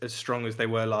as strong as they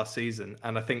were last season.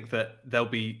 And I think that they'll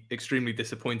be extremely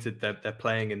disappointed that they're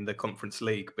playing in the Conference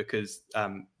League because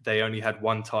they only had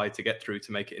one tie to get through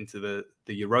to make it into the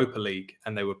Europa League.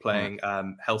 And they were playing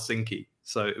Helsinki.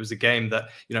 So it was a game that,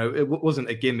 it wasn't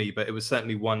a gimme, but it was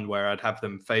certainly one where I'd have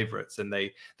them favourites, and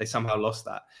they somehow lost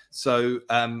that. So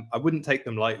I wouldn't take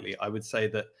them lightly. I would say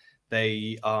that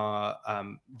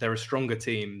they're a stronger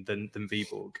team than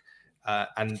Viborg.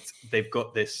 And they've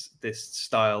got this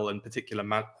style and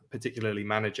particularly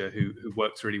manager who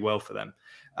works really well for them.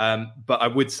 But I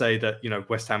would say that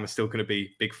West Ham are still going to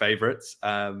be big favourites.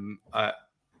 I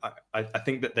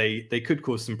think that they could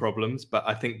cause some problems, but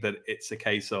I think that it's a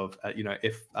case of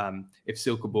if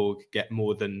Silkeborg get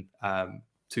more than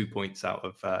 2 points out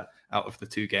of the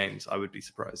two games, I would be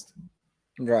surprised.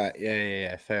 Right,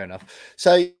 yeah, fair enough.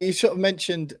 So you sort of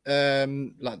mentioned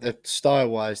like the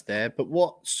style-wise there, but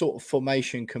what sort of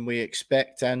formation can we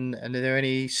expect? And are there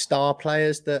any star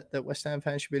players that West Ham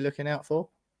fans should be looking out for?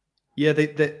 Yeah,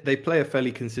 they play a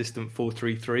fairly consistent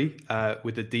 4-3-3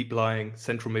 with a deep-lying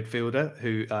central midfielder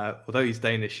who, although he's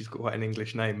Danish, he's got quite an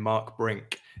English name, Mark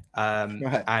Brink,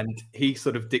 right. And he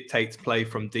sort of dictates play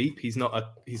from deep. He's not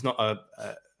a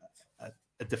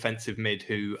defensive mid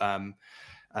who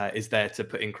is there to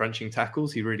put in crunching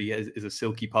tackles. He really is a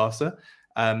silky passer.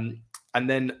 And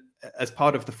then as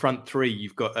part of the front three,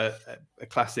 you've got a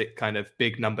classic kind of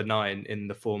big number 9 in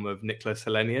the form of Nicholas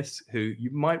Helenius, who you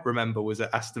might remember was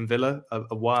at Aston Villa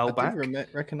a while back. I do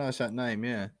recognise that name,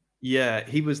 yeah. Yeah,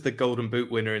 he was the Golden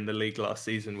Boot winner in the league last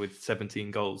season with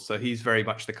 17 goals. So he's very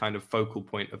much the kind of focal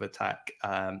point of attack.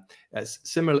 In a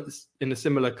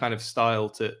similar kind of style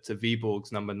to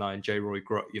Viborg's number 9, J. Roy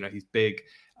Grott. He's big,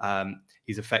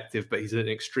 he's effective, but he's an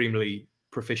extremely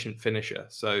proficient finisher.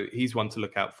 So he's one to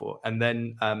look out for. And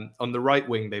then on the right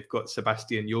wing, they've got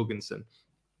Sebastian Jorgensen,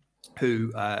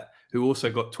 who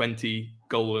also got 20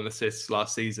 goal and assists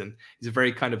last season. He's a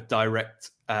very kind of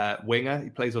direct winger. He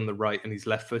plays on the right and he's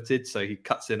left-footed, so he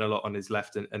cuts in a lot on his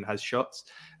left and has shots.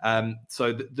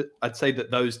 So I'd say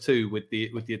that those two, with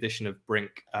the addition of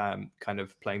Brink, kind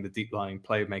of playing the deep-lying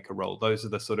playmaker role, those are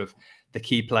the sort of the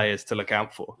key players to look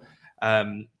out for.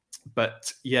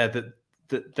 But yeah,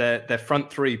 their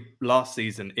front three last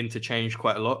season interchanged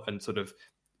quite a lot and sort of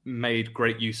made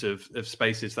great use of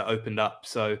spaces that opened up.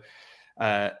 So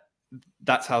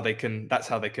that's how they can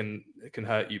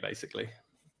hurt you, basically.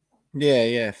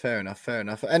 Yeah, fair enough.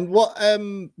 And what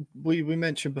we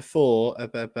mentioned before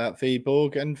about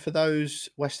Viborg, and for those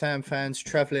West Ham fans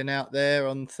travelling out there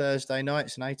on Thursday night,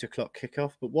 it's an 8:00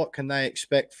 kickoff. But what can they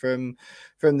expect from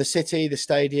the city, the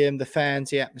stadium, the fans,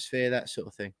 the atmosphere, that sort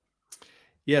of thing?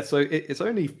 Yeah, so it's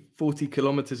only 40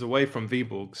 kilometers away from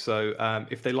Viborg. So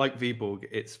if they like Viborg,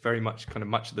 it's very much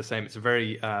the same. It's a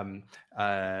very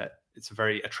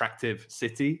attractive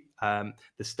city.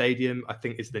 The stadium, I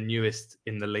think, is the newest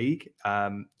in the league,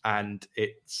 and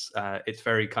it's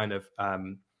very kind of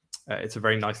it's a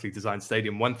very nicely designed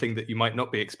stadium. One thing that you might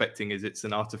not be expecting is it's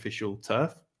an artificial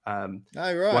turf.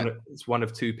 Right. It's one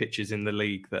of 2 pitches in the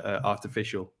league that are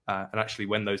artificial, and actually,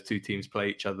 when those 2 teams play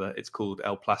each other, it's called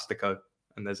El Plastico.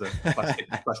 And there's a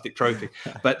plastic trophy,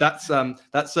 but that's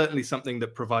certainly something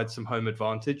that provides some home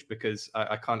advantage, because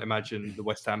I can't imagine the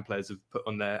West Ham players have put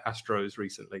on their Astros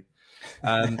recently.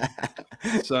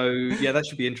 So yeah, that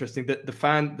should be interesting.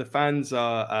 The fans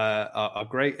are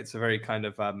great. It's a very kind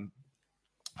of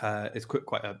it's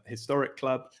quite a historic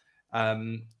club.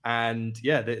 And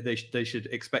yeah, they should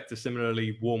expect a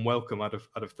similarly warm welcome. I'd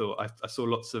have thought. I saw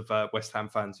lots of West Ham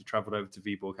fans who travelled over to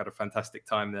Viborg, had a fantastic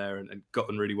time there, and got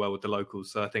on really well with the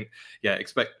locals. So I think, yeah,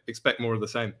 expect more of the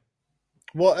same.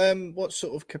 What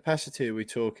sort of capacity are we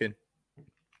talking?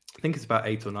 I think it's about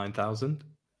 8,000 or 9,000.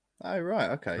 Oh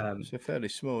right, okay, so fairly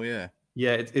small, yeah.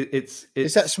 Yeah, it's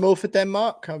is that small for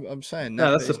Denmark? I'm saying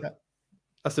no.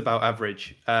 That's about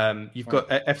average. You've got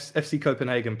FC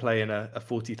Copenhagen play in a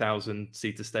 40,000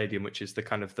 seater stadium, which is the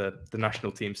kind of the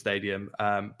national team stadium.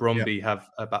 Brøndby have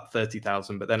about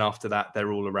 30,000, but then after that,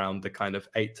 they're all around the kind of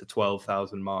 8,000 to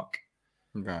 12,000 mark.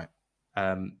 Right.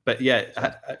 But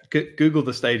yeah, Google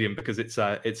the stadium because it's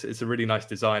a really nice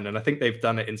design, and I think they've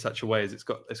done it in such a way as it's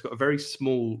got a very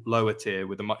small lower tier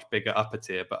with a much bigger upper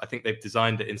tier. But I think they've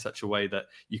designed it in such a way that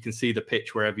you can see the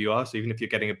pitch wherever you are. So even if you're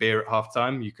getting a beer at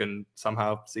halftime, you can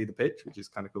somehow see the pitch, which is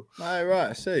kind of cool. Oh right,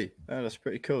 I see. Oh, that's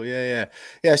pretty cool. Yeah.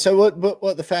 So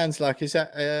what the fans like? Is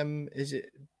that is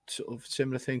it sort of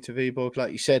similar thing to Viborg,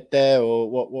 like you said there, or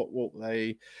what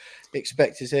they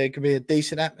expect? Is there going to be a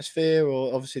decent atmosphere,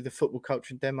 or obviously the football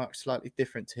culture in Denmark is slightly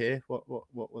different to here? What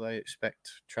will they expect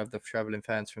the travelling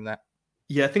fans from that?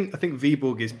 Yeah, I think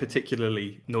Viborg is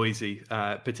particularly noisy,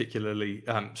 particularly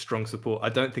strong support. I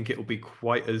don't think it will be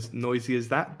quite as noisy as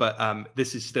that, but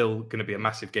this is still going to be a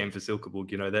massive game for Silkeborg.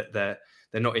 You know, they're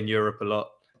not in Europe a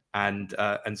lot, and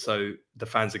so the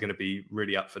fans are going to be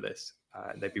really up for this.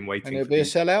 They've been waiting. And it'll be a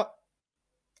sellout?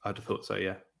 I'd have thought so.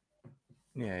 Yeah.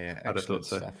 Yeah. I'd have thought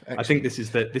so. I think this is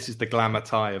the glamour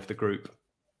tie of the group.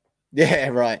 Yeah.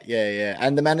 Right. Yeah.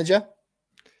 And the manager?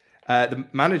 The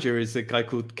manager is a guy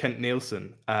called Kent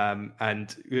Nielsen,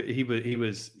 and he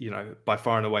was by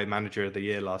far and away manager of the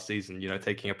year last season. You know,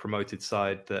 taking a promoted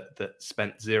side that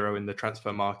spent zero in the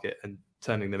transfer market and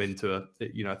turning them into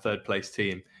a third place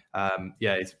team.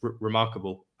 It's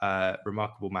remarkable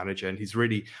manager, and he's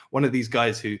really one of these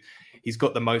guys who he's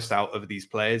got the most out of these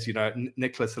players. You know,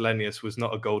 Nicholas Elenius was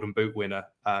not a Golden Boot winner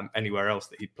anywhere else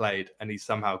that he played, and he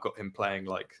somehow got him playing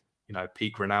like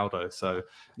peak Ronaldo. So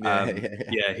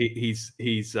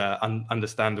he's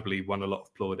understandably won a lot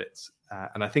of plaudits,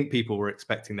 and I think people were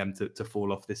expecting them to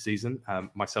fall off this season,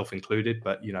 myself included.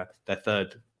 But they're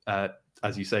third,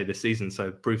 as you say, this season.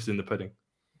 So proof's in the pudding.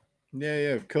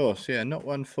 Yeah, of course. Yeah, not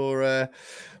one for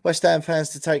West Ham fans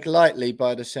to take lightly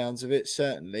by the sounds of it,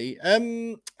 certainly.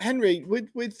 Henry,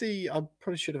 with the, I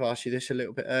probably should have asked you this a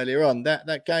little bit earlier on,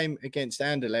 that game against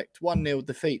Anderlecht, 1-0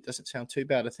 defeat doesn't sound too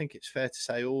bad. I think it's fair to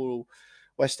say all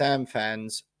West Ham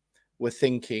fans were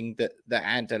thinking that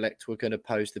Anderlecht were going to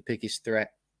pose the biggest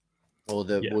threat, or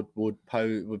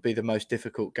would be the most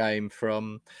difficult game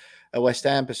from a West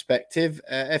Ham perspective.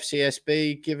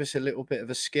 FCSB give us a little bit of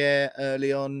a scare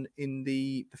early on in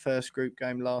the first group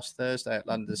game last Thursday at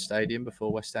London Stadium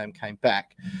before West Ham came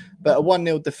back. But a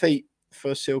 1-0 defeat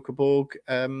for Silkeborg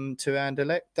to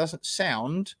Anderlecht doesn't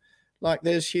sound like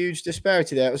there's huge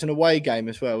disparity there. It was an away game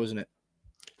as well, wasn't it?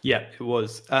 Yeah, it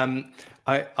was. From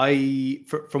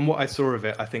what I saw of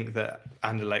it, I think that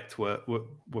Anderlecht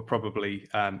were probably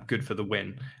good for the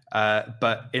win.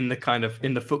 But in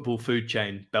the football food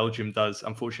chain, Belgium does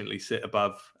unfortunately sit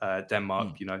above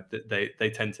Denmark. You know,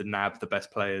 they tend to nab the best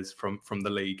players from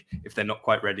the league if they're not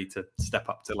quite ready to step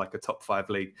up to like a top 5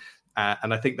 league.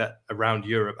 And I think that around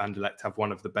Europe, Anderlecht have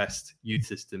one of the best youth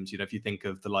systems. You know, if you think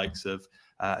of the likes of,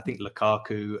 I think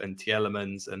Lukaku and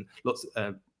Tielemans and lots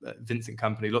Vincent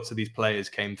Kompany, lots of these players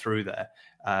came through there.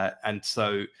 And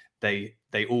so they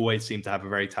always seem to have a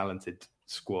very talented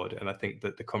squad. And I think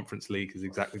that the Conference League is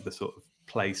exactly the sort of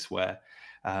place where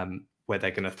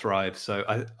they're going to thrive. So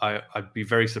I'd be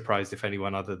very surprised if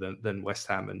anyone other than West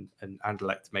Ham and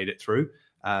Anderlecht made it through.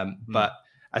 But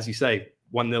as you say,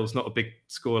 1-0 is not a big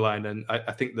scoreline, and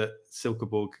I think that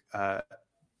Silkeborg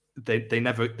they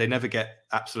never get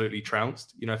absolutely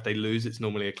trounced. You know, if they lose, it's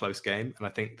normally a close game, and I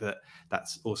think that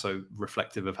that's also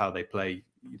reflective of how they play.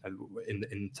 You know,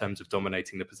 in terms of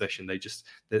dominating the possession, they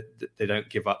don't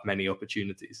give up many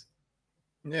opportunities.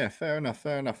 Yeah, fair enough.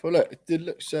 Well, look, it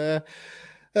looks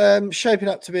shaping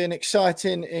up to be an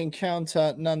exciting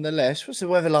encounter nonetheless. What's the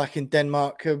weather like in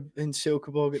Denmark, in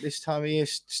Silkeborg at this time of year?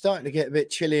 It's starting to get a bit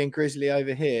chilly and grizzly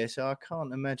over here, so I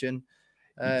can't imagine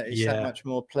it's that much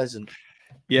more pleasant.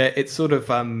 Yeah, it's sort of,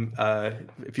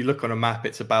 if you look on a map,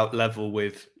 it's about level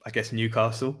with, I guess,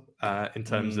 Newcastle in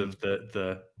terms of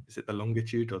is it the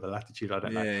longitude or the latitude? I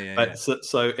don't know. But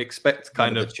so expect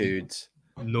kind of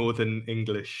northern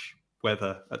English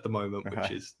weather at the moment,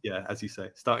 which is, as you say,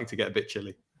 starting to get a bit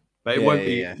chilly. But it won't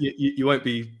be. You won't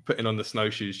be putting on the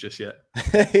snowshoes just yet.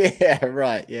 Yeah,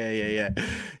 right. Yeah.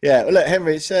 Well, look,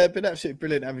 Henry, it's been absolutely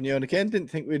brilliant having you on again. Didn't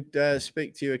think we'd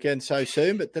speak to you again so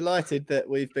soon, but delighted that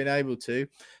we've been able to.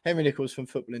 Henry Nichols from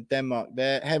Football in Denmark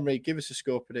there. Henry, give us a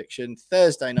score prediction.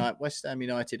 Thursday night, West Ham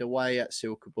United away at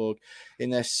Silkeborg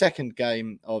in their second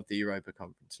game of the Europa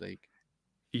Conference League.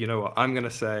 You know what? I'm going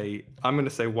to say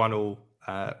 1-1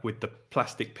 with the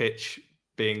plastic pitch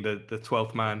being the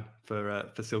 12th man for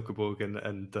Silkeborg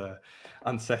and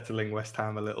unsettling West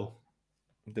Ham a little.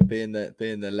 Being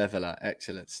the leveler,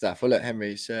 excellent stuff. Well, look,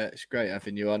 Henry, it's great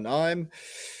having you on. I'm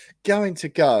going to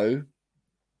go.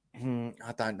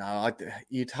 I don't know.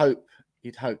 You'd hope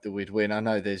that we'd win. I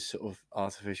know there's sort of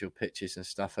artificial pitches and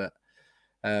stuff at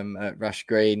Rush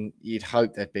Green. You'd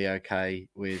hope they'd be okay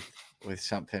with with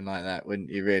something like that, wouldn't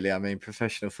you, really? I mean,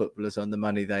 professional footballers, on the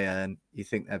money they earn, you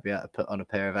think they'd be able to put on a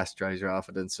pair of Astros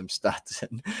rather than some studs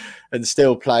and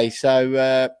still play.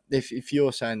 So if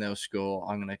you're saying they'll score,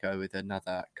 I'm going to go with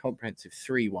another comprehensive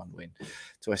 3-1 win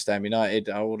to West Ham United.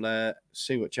 I'll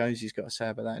see what Jonesy's got to say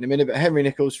about that in a minute. But Henry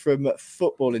Nichols from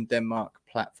Football in Denmark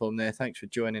platform there, thanks for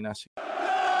joining us.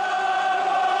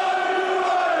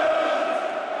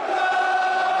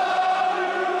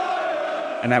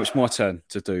 And now it's my turn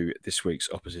to do this week's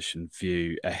opposition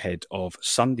view ahead of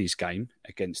Sunday's game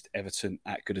against Everton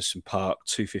at Goodison Park,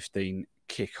 2:15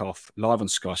 kick-off, live on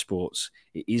Sky Sports.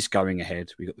 It is going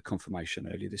ahead. We got the confirmation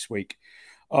earlier this week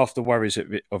after worries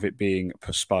of it being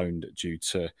postponed due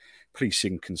to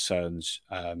policing concerns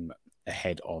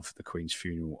ahead of the Queen's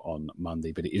funeral on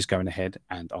Monday. But it is going ahead,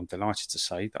 and I'm delighted to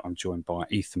say that I'm joined by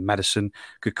Ethan Madison,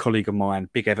 good colleague of mine,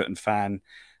 big Everton fan,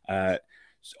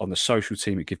 on the social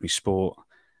team at Give Me Sport.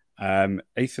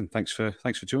 Ethan, thanks for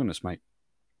joining us, mate.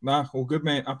 Nah, all good,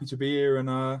 mate. Happy to be here and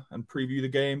preview the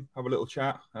game, have a little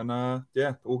chat, and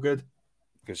yeah, all good.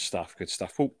 Good stuff.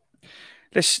 Well,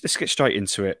 let's get straight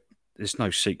into it. There's no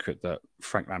secret that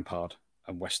Frank Lampard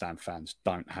and West Ham fans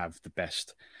don't have the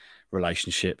best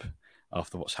relationship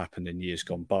after what's happened in years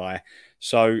gone by.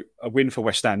 So a win for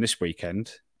West Ham this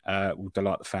weekend will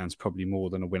delight the fans probably more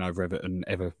than a win over Everton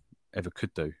ever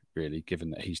could do, really,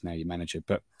 given that he's now your manager.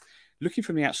 But looking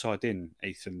from the outside in,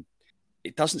 Ethan,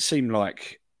 it doesn't seem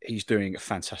like he's doing a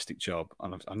fantastic job.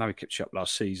 I know he kept you up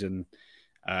last season.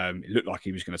 It looked like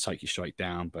he was going to take you straight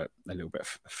down, but a little bit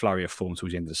of flurry of form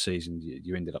towards the end of the season,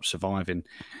 you ended up surviving.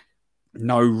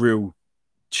 No real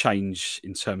change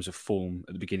in terms of form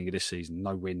at the beginning of this season.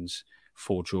 No wins,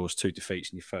 4 draws, 2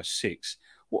 defeats in your first 6.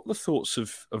 What are the thoughts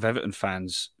of Everton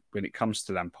fans when it comes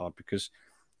to Lampard? Because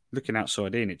looking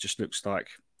outside in, it just looks like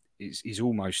he's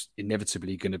almost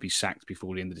inevitably going to be sacked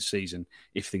before the end of the season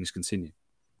if things continue.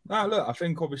 Nah, look, I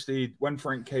think obviously when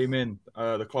Frank came in,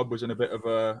 the club was in a bit of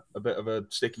a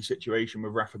sticky situation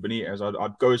with Rafa Benitez.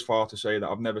 I'd go as far to say that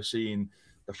I've never seen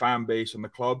the fan base and the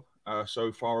club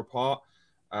so far apart.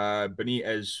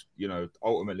 Benitez,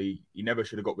 ultimately he never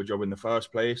should have got the job in the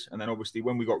first place. And then obviously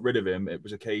when we got rid of him, it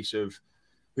was a case of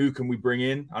who can we bring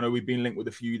in? I know we've been linked with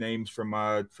a few names from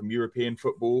European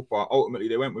football, but ultimately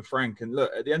they went with Frank. And look,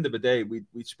 at the end of the day, we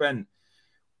spent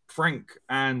Frank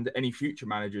and any future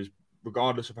managers,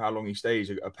 regardless of how long he stays,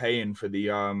 are paying for the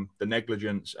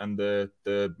negligence and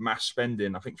the mass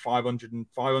spending. I think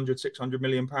 600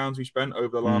 million pounds we spent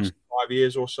over the last 5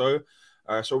 years or so.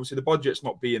 So obviously the budget's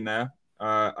not being there.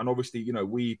 And obviously,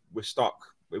 we're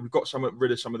stuck. We've got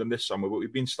rid of some of them this summer, but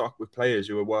we've been stuck with players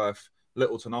who are worth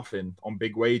little to nothing on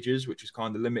big wages, which has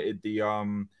kind of limited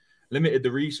the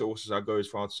resources. I go as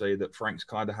far to say that Frank's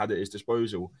kind of had at his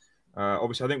disposal.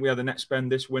 Obviously, I think we had a net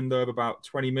spend this window of about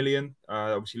 20 million.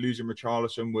 Obviously, losing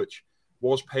Richarlison, which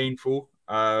was painful.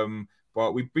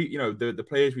 But we beat, the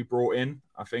players we brought in.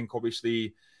 I think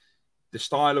obviously the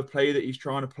style of play that he's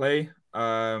trying to play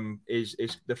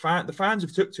is the fans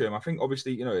have took to him. I think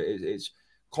obviously it's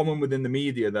common within the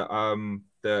media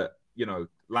that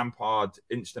Lampard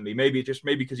instantly, maybe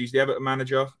because he's the Everton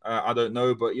manager, I don't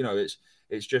know, but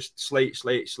it's just slate.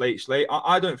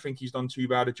 I don't think he's done too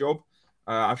bad a job.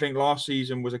 I think last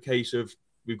season was a case of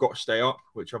we've got to stay up,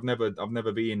 which I've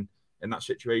never been in that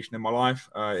situation in my life.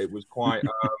 It was quite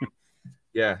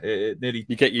it nearly,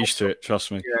 you get used to it,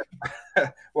 trust me.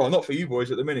 Yeah. Well, not for you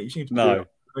boys at the minute. You seem to know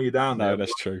you're down there. No,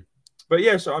 that's true. But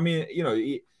yeah, so I mean,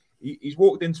 he's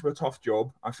walked into a tough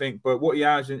job, I think. But what he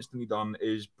has instantly done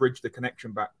is bridge the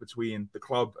connection back between the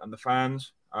club and the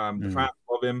fans. The fans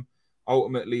love him.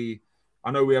 Ultimately,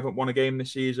 I know we haven't won a game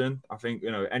this season. I think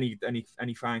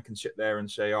any fan can sit there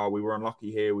and say, "Oh, we were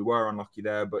unlucky here, we were unlucky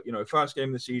there." But first game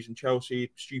of the season,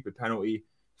 Chelsea, stupid penalty.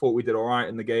 Thought we did all right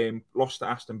in the game. Lost to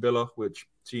Aston Villa, which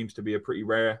seems to be a pretty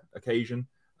rare occasion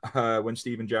when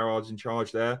Steven Gerrard's in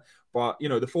charge there. But,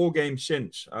 the 4 games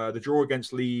since, the draw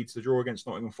against Leeds, the draw against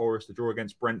Nottingham Forest, the draw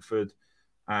against Brentford,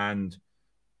 and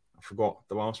I forgot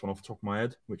the last one off the top of my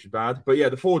head, which is bad. But yeah,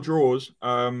 the 4 draws,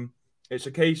 it's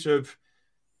a case of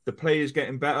the players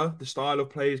getting better, the style of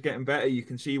play is getting better. You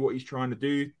can see what he's trying to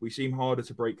do. We seem harder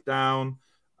to break down.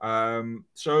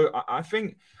 So I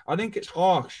think it's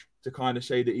harsh to kind of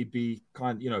say that he'd be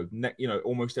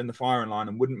almost in the firing line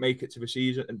and wouldn't make it to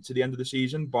the end of the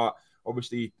season. But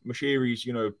obviously, Moshiri's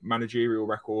managerial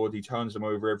record, he turns them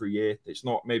over every year. It's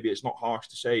not harsh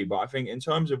to say, but I think in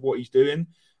terms of what he's doing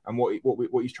and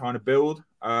what he's trying to build,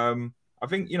 I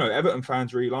think Everton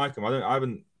fans really like him. I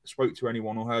haven't spoke to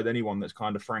anyone or heard anyone that's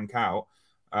kind of frank out.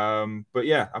 But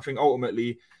yeah, I think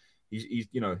ultimately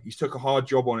he's took a hard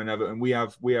job on in Everton. We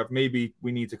have maybe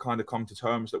we need to kind of come to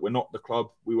terms that we're not the club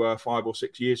we were 5 or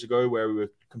 6 years ago, where we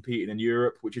were competing in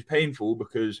Europe, which is painful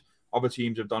because other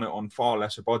teams have done it on far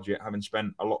lesser budget, having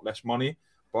spent a lot less money.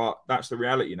 But that's the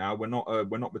reality now. We're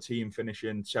not the team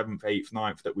finishing 7th, 8th,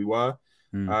 9th that we were.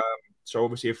 So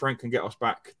obviously, if Frank can get us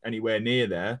back anywhere near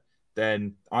there,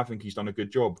 then I think he's done a good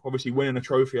job. Obviously, winning a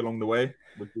trophy along the way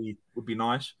would be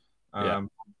nice.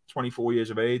 24 years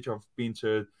of age, I've been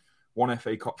to 1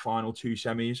 FA Cup final, 2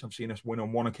 semis. I've seen us win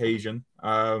on 1 occasion.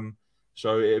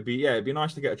 So it'd be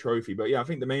nice to get a trophy. But yeah, I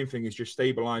think the main thing is just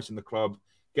stabilising the club,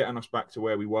 getting us back to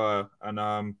where we were,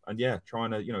 and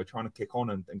trying to kick on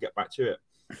and get back to it.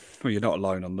 Well, you're not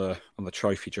alone on the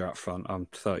trophy drought front. I'm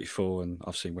 34 and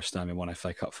I've seen West Ham in 1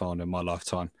 FA Cup final in my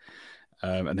lifetime.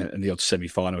 And the odd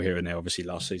semi-final here and there, obviously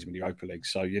last season with the Europa League.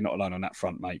 So you're not alone on that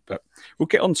front, mate. But we'll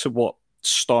get on to what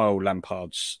style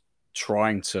Lampard's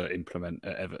trying to implement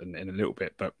at Everton in a little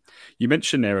bit. But you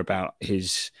mentioned there about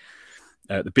his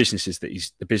the business that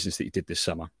he did this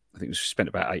summer. I think it was spent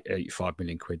about 85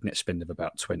 million quid, net spend of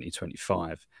about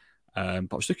 25. But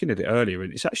I was looking at it earlier,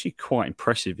 and it's actually quite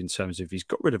impressive in terms of he's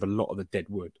got rid of a lot of the dead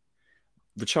wood.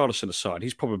 Richarlison aside,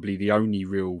 he's probably the only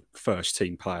real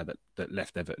first-team player that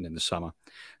left Everton in the summer.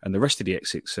 And the rest of the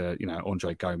exits are,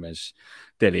 Andre Gomez,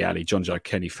 Dele Alli, John Joe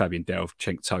Kenny, Fabian Delph,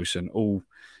 Cenk Tosun, all,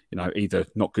 either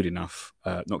not good enough,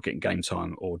 not getting game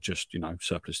time, or just,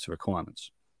 surplus to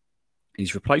requirements.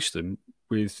 He's replaced them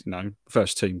with,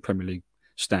 first-team Premier League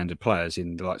standard players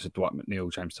in the likes of Dwight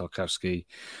McNeil, James Tarkowski,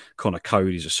 Connor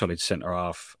Cody's a solid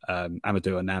centre-half,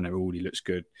 Amadou Onana already looks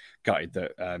good, gutted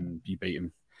that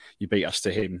you beat us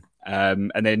to him.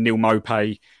 And then Neil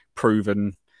Maupay,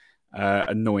 proven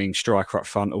annoying striker up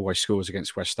front, always scores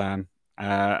against West Ham.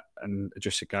 And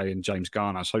Idrissa Gueye and James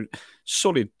Garner. So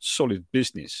solid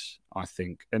business, I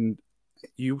think. And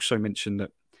you also mentioned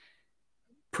that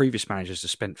previous managers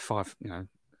have spent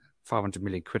 500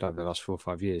 million quid over the last 4 or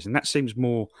 5 years. And that seems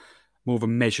more of a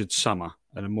measured summer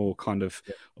and a more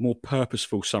more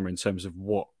purposeful summer in terms of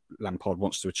what Lampard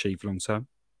wants to achieve long term.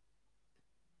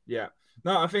 Yeah.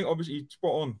 No, I think obviously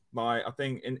spot on. Like, I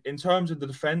think in terms of the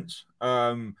defence,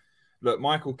 look,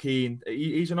 Michael Keane,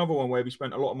 he's another one where we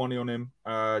spent a lot of money on him.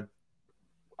 I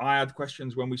had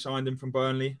questions when we signed him from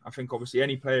Burnley. I think obviously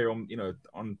any player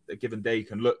on a given day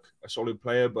can look a solid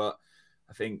player, but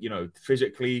I think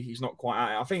physically he's not quite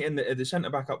at it. I think in the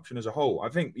centre back option as a whole, I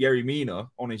think Yerry Mina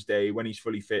on his day when he's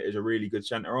fully fit is a really good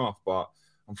centre half, but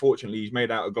unfortunately he's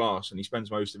made out of glass and he spends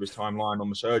most of his time lying on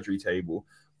the surgery table.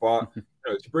 But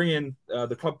to bring in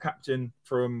the club captain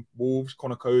from Wolves,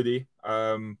 Connor Cody,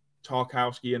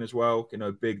 Tarkowski in as well,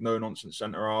 big no-nonsense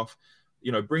centre-half,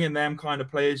 bringing them kind of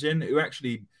players in who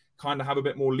actually kind of have a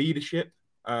bit more leadership.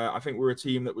 I think we're a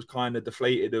team that was kind of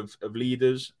deflated of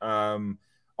leaders.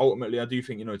 Ultimately, I do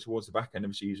think, towards the back end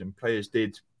of the season, players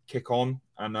did kick on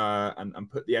and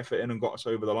put the effort in and got us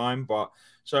over the line. But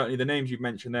certainly the names you've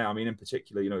mentioned there, I mean, in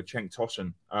particular, Cenk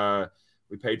Tosun,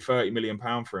 we paid £30 million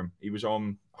for him. He was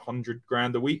on 100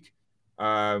 grand a week.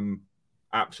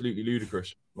 Absolutely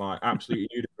ludicrous. Absolutely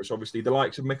ludicrous. Obviously, the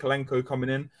likes of Mikalenko coming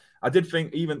in. I did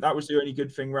think even that was the only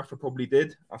good thing Rafa probably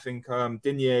did. I think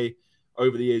Digne,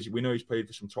 over the years, we know he's played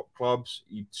for some top clubs.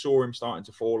 You saw him starting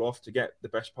to fall off. To get the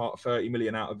best part of 30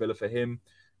 million out of Villa for him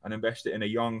and invest it in a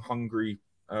young, hungry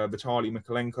Vitaly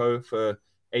Mikalenko for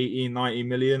 18, 19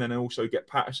 million, and then also get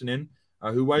Patterson in,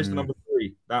 who wears the number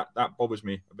 3. That bothers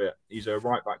me a bit. He's a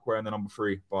right back wearing the number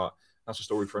 3, but that's a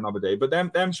story for another day. But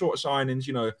them sort of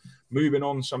signings, moving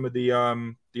on some of the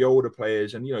older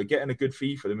players and getting a good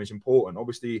fee for them is important.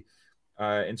 Obviously,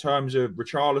 in terms of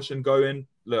Richarlison going,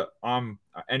 look,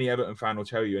 any Everton fan will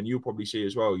tell you, and you'll probably see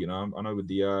as well. I know with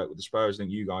the Spurs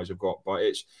link you guys have got, but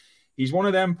he's one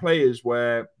of them players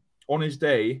where on his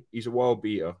day he's a world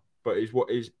beater, but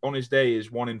on his day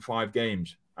is 1 in 5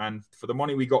 games. And for the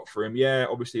money we got for him, yeah,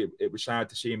 obviously it was sad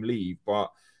to see him leave,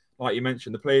 but like you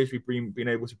mentioned, the players we've been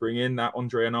able to bring in, that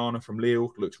Andre Onana from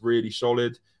Lille looks really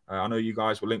solid. I know you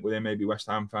guys were linked with him. Maybe West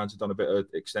Ham fans have done a bit of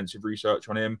extensive research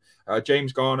on him.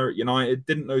 James Garner at United,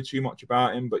 didn't know too much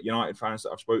about him, but United fans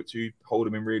that I've spoke to hold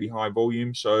him in really high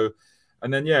volume. So,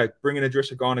 and then bringing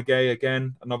Idrissa Gueye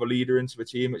again, another leader into the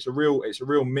team. It's a real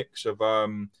mix of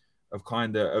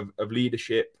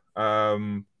leadership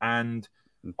and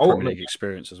Premier League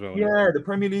experience as well. Yeah, the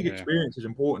Premier League experience is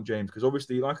important, James, because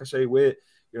obviously, like I say,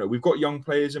 we've got young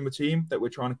players in the team that we're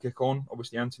trying to kick on.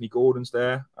 Obviously, Anthony Gordon's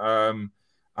there.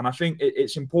 And I think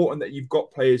it's important that you've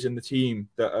got players in the team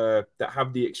that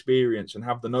have the experience and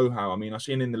have the know-how. I mean, I've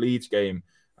seen in the Leeds game,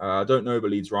 I don't know the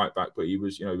Leeds right back, but he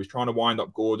was trying to wind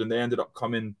up Gordon. They ended up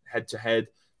coming head-to-head.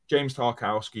 James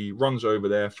Tarkowski runs over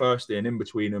there, first in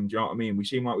between them. Do you know what I mean? We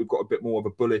seem like we've got a bit more of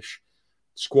a bullish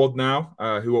squad now,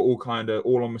 who are all kind of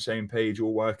all on the same page,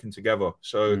 all working together.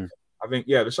 So I think,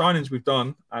 the signings we've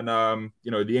done, and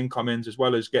the incomings, as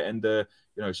well as getting the,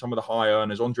 some of the high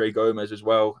earners, Andre Gomez as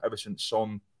well. Ever since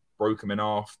Son broke him in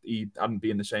half, he hadn't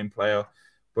been the same player.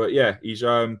 But he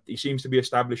seems to be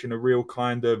establishing a real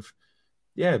kind of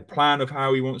plan of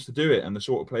how he wants to do it and the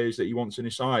sort of players that he wants in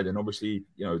his side. And obviously,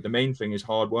 the main thing is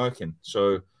hard working.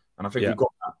 So, and I think we've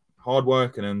got that hard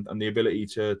working and the ability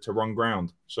to run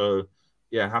ground. So,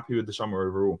 happy with the summer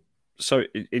overall. So,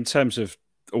 in terms of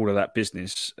all of that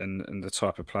business and the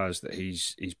type of players that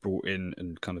he's brought in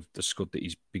and kind of the squad that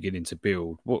he's beginning to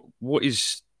build, what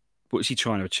is he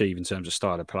trying to achieve in terms of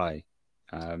style of play?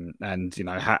 And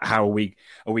how are we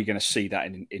going to see that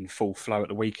in full flow at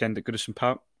the weekend at Goodison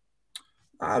Park?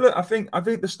 Look, I think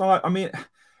the style. I mean,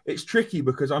 it's tricky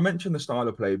because I mentioned the style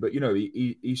of play, but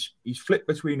he's flipped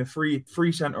between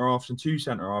three centre halves and two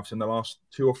centre halves in the last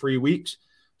 2 or 3 weeks.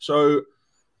 So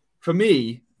for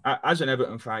me, as an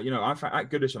Everton fan, at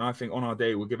Goodison, I think on our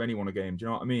day we'll give anyone a game. Do you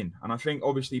know what I mean? And I think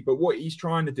obviously, but what he's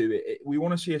trying to do, we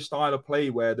want to see a style of play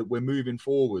where that we're moving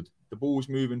forward, the ball's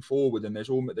moving forward, and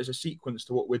there's a sequence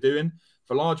to what we're doing.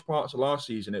 For large parts of last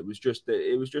season, it was just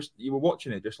you were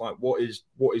watching it just like what is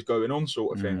going on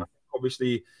sort of thing.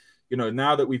 Obviously,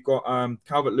 now that we've got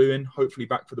Calvert-Lewin hopefully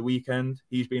back for the weekend,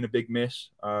 he's been a big miss.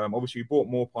 Obviously we brought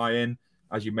Maupay in.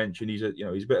 As you mentioned, he's a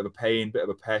bit of a pain, bit of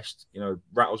a pest,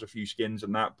 rattles a few skins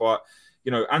and that. But,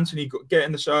 Anthony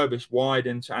getting the service wide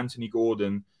into Anthony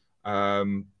Gordon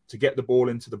to get the ball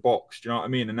into the box. Do you know what I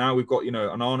mean? And now we've got,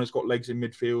 Onana's got legs in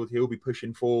midfield. He'll be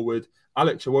pushing forward.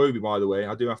 Alex Iwobi, by the way,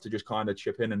 I do have to just kind of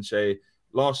chip in and say,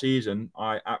 last season,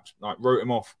 I wrote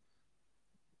him off.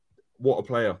 What a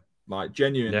player. Like,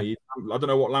 genuinely, I don't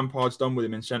know what Lampard's done with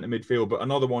him in centre midfield, but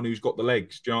another one who's got the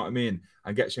legs, do you know what I mean?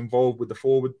 And gets involved with the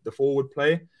forward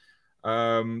play.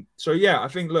 I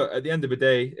think, look, at the end of the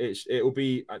day, it'll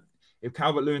be, if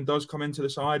Calvert-Lewin does come into the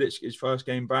side, it's his first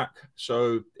game back.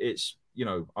 So it's,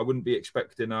 I wouldn't be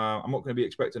expecting, I'm not going to be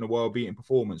expecting a world-beating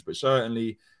performance, but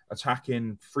certainly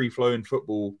attacking, free-flowing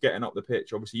football, getting up the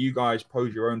pitch. Obviously, you guys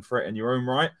pose your own threat in your own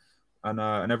right.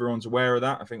 And everyone's aware of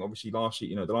that. I think obviously the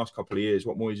last couple of years,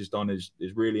 what Moyes has done is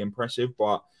really impressive.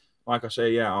 But like I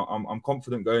say, I'm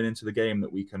confident going into the game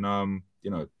that we can,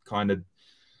 kind of,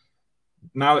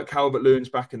 now that Calvert-Lewin's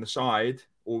back in the side,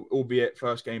 albeit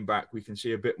first game back, we can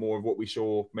see a bit more of what we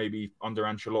saw maybe under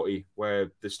Ancelotti,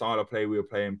 where the style of play we were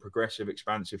playing, progressive,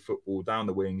 expansive football down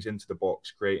the wings, into the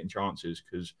box, creating chances.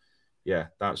 Because,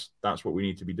 that's what we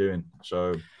need to be doing.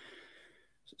 So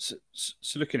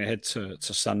looking ahead to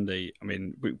Sunday, I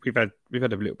mean, we've had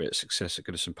a little bit of success at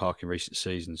Goodison Park in recent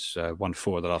seasons. Won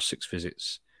 4 of the last 6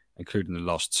 visits, including the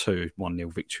last 2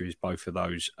 1-0 victories, both of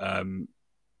those.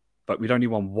 But we'd only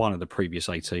won 1 of the previous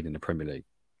 18 in the Premier League,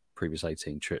 previous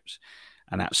 18 trips,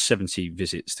 and out of 70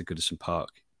 visits to Goodison Park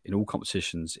in all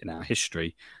competitions in our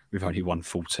history, we've only won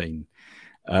 14.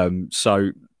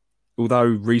 So, although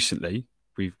recently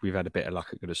we've had a bit of luck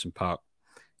at Goodison Park,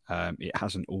 it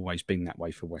hasn't always been that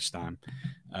way for West Ham.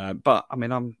 But I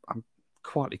mean, I'm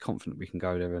quietly confident we can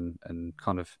go there and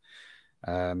kind of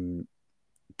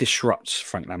disrupt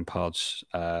Frank Lampard's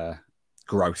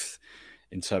growth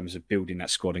in terms of building that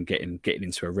squad and getting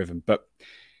into a rhythm. But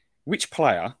which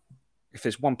player, if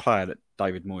there's one player that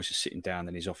David Moyes is sitting down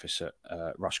in his office at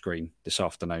Rush Green this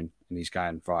afternoon and he's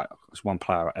going, right, there's one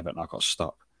player at Everton I've got to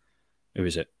stop. Who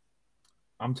is it?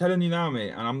 I'm telling you now,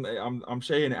 mate, and I'm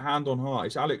saying it hand on heart.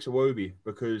 It's Alex Iwobi,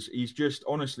 because he's just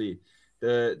honestly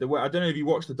the way. I don't know if you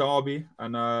watched the derby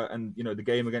and the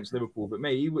game against Liverpool, but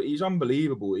mate, he's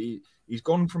unbelievable. He's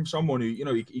gone from someone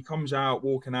who he comes out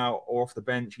walking out or off the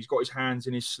bench. He's got his hands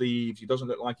in his sleeves. He doesn't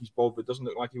look like he's bothered. Doesn't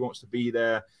look like he wants to be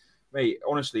there. Mate,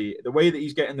 honestly, the way that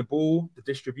he's getting the ball, the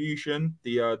distribution,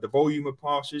 the volume of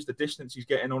passes, the distance he's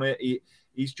getting on it,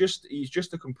 he's just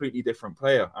a completely different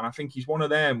player. And I think he's one of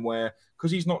them where,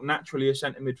 because he's not naturally a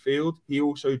centre midfield, he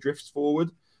also drifts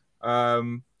forward.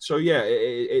 It's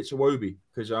Iwobi,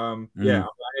 because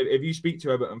if you speak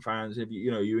to Everton fans, if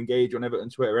you engage on Everton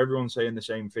Twitter, everyone's saying the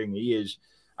same thing. He is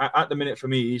at the minute for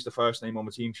me, he's the first name on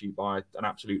the team sheet by an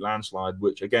absolute landslide.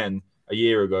 Which again, a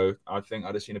year ago, I think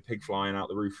I'd have seen a pig flying out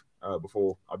the roof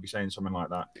before I'd be saying something like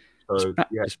that. So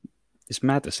it's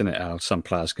madness, isn't it? How some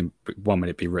players can 1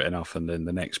 minute be written off and then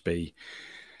the next be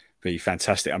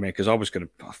fantastic. I mean, because I was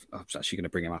actually going to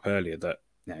bring him up earlier that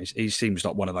he seems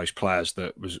like one of those players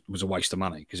that was a waste of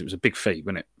money, because it was a big fee,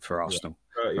 wasn't it, for Arsenal,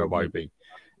 for Iwobi.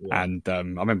 Yeah. And I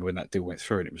remember when that deal went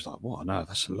through, and it was like, what on earth?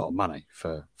 That's a lot of money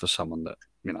for someone that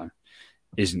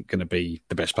isn't going to be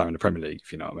the best player in the Premier League,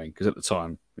 if you know what I mean. Because at the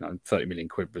time, 30 million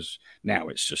quid was, now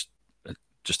it's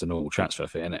just a normal transfer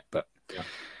fee, isn't it? But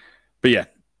yeah.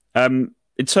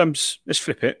 In terms, let's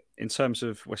flip it. In terms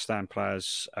of West Ham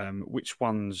players, which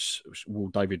ones will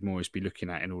David Moyes be looking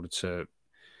at in order to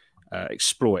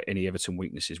exploit any Everton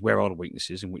weaknesses? Where are the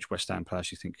weaknesses, and which West Ham players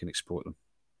do you think can exploit them?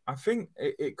 I think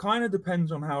it kind of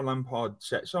depends on how Lampard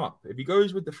sets up. If he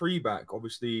goes with the three back,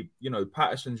 obviously,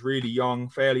 Patterson's really young,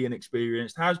 fairly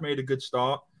inexperienced, has made a good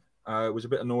start. Was a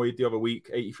bit annoyed the other week,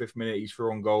 85th minute, he's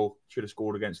through on goal. Should have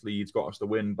scored against Leeds, got us the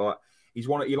win. But he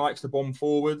likes to bomb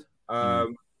forward.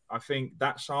 I think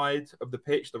that side of the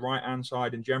pitch, the right-hand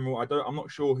side in general, I'm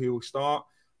not sure who will start.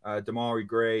 Damari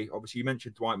Gray, obviously you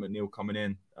mentioned Dwight McNeil coming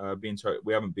in.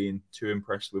 We haven't been too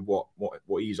impressed with what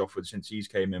he's offered since he's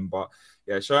came in, but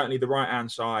yeah, certainly the right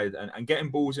hand side and getting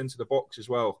balls into the box as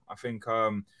well. I think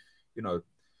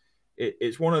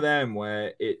it's one of them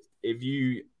where if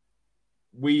you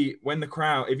go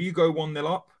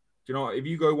 1-0 up, if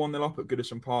you go 1-0 up at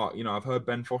Goodison Park, I've heard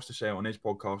Ben Foster say it on his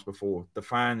podcast before, the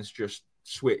fans just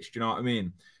switch. Do you know what I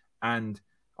mean? And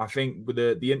I think with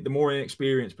the more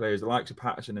inexperienced players, the likes of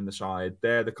Patterson in the side,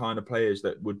 they're the kind of players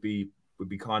that would be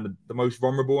kind of the most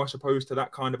vulnerable, I suppose, to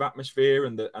that kind of atmosphere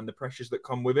and the pressures that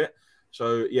come with it.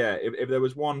 So yeah, if there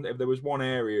was one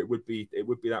area, it would be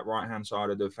that right hand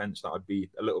side of the defence that I'd be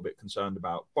a little bit concerned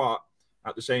about. But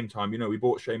at the same time, we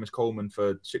bought Seamus Coleman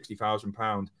for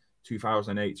 £60,000,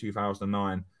 2008,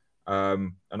 2009.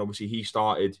 And obviously he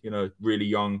started, really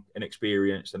young,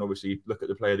 inexperienced, and obviously look at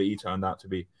the player that he turned out to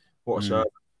be. What a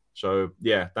servant. So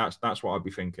yeah, that's what I'd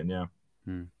be thinking. Yeah.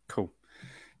 Cool,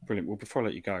 brilliant. Well, before I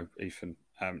let you go, Ethan,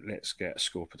 let's get a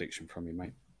score prediction from you,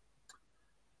 mate.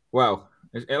 Well,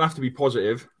 it'll have to be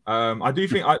positive. I do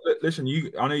think. Listen,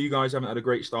 I know you guys haven't had a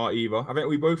great start either. I think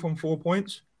we both on 4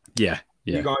 points. Yeah.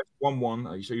 You guys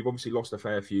 1-1, so you've obviously lost a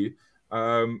fair few.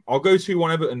 I'll go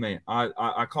 2-1 Everton, mate.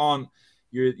 I can't.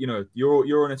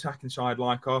 You're an attacking side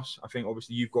like us. I think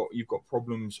obviously you've got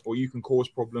problems, or you can cause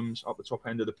problems up the top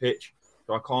end of the pitch.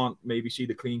 So I can't maybe see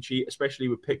the clean sheet, especially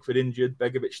with Pickford injured,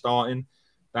 Begovic starting.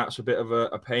 That's a bit of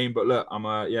a pain. But look,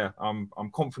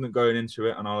 I'm confident going into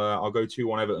it, and I'll go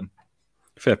 2-1 Everton.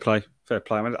 Fair play.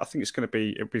 I mean, I think it'll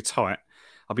be tight.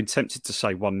 I've been tempted to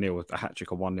say 1-0, a hat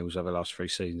trick or 1-0 over the last 3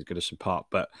 seasons at Goodison Park,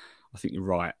 but I think you're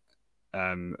right.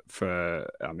 I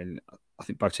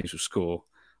think both teams will score.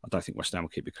 I don't think West Ham will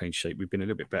keep the clean sheet. We've been a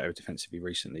little bit better defensively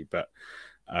recently, but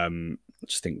I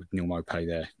just think with Neil Maupay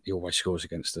there, he always scores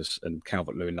against us, and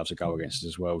Calvert-Lewin loves a goal against us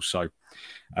as well. So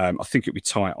I think it'll be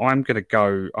tight. I'm going to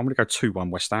go 2-1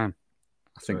 West Ham.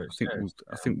 I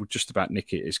think we'll just about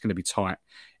nick it. It's going to be tight.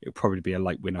 It'll probably be a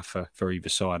late winner for either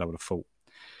side, I would have thought.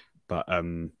 But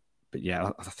yeah,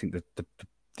 I think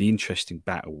the interesting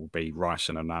battle will be Rice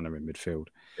and Onana in midfield.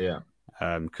 Yeah.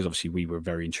 Because obviously we were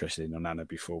very interested in Onana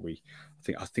before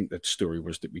I think the story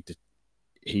was that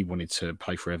he wanted to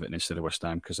play for Everton instead of West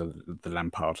Ham because of the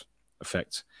Lampard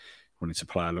effect. He wanted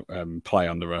to play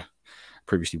under a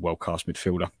previously well-cast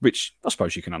midfielder, which I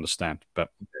suppose you can understand. But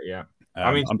yeah,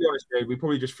 to be honest, we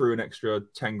probably just threw an extra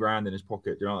 10 grand in his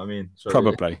pocket. Do you know what I mean? So,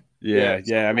 probably. Yeah.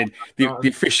 I mean, the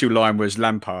official line was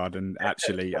Lampard, and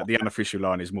actually the unofficial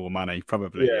line is more money.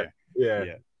 Probably.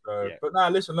 Yeah. But now,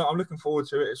 listen, look, I'm looking forward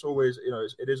to it. It's always,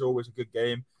 it is always a good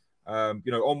game.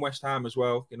 On West Ham as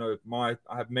well. I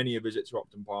have many a visit to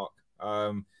Upton Park.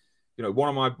 One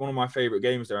of my favourite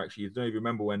games there actually. I don't even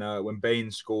remember when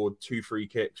Baines scored 2 free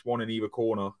kicks, one in either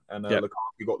corner, and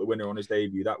Lukaku got the winner on his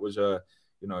debut. That was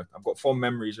I've got fond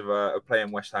memories of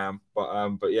playing West Ham.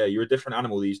 But yeah, you're a different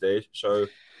animal these days. So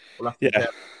we'll have to.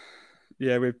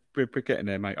 Yeah, we're getting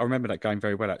there, mate. I remember that game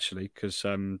very well, actually, because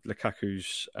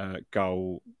Lukaku's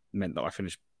goal meant that I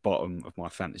finished bottom of my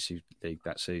fantasy league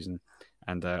that season,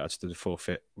 and I just did a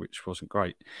forfeit, which wasn't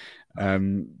great.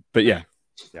 But yeah,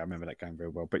 I remember that game very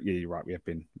well. But yeah, you're right. We have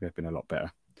been a lot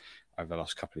better over the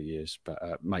last couple of years.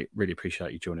 But mate, really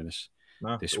appreciate you joining us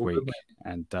this week, good,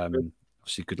 and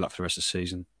obviously good luck for the rest of the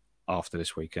season after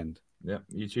this weekend. Yeah,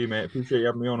 you too, mate. Appreciate you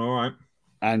having me on. All right.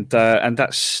 And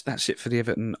that's it for the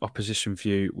Everton opposition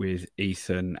view with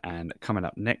Ethan. And coming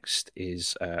up next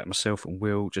is myself and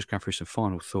Will just going through some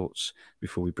final thoughts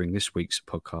before we bring this week's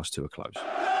podcast to a close.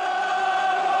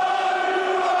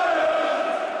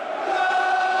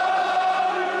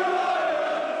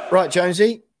 Right,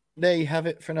 Jonesy, there you have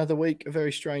it for another week. A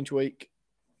very strange week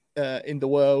in the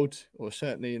world, or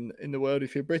certainly in the world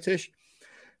if you're British.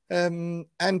 And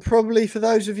probably for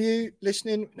those of you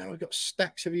listening, we've got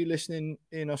stacks of you listening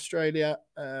in Australia,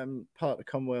 part of the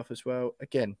Commonwealth as well.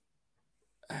 Again,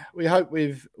 we hope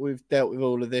we've dealt with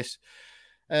all of this.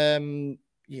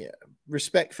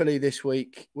 respectfully this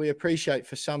week, we appreciate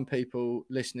for some people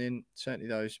listening, certainly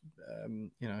those,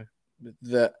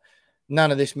 that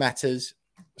none of this matters.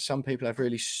 Some people have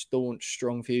really staunch,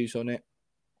 strong views on it.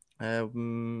 I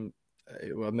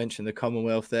mentioned the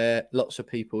Commonwealth there. Lots of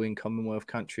people in Commonwealth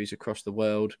countries across the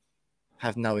world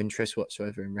have no interest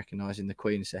whatsoever in recognising the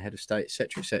Queen as the head of state,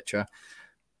 etc., etc.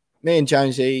 Me and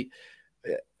Jonesy,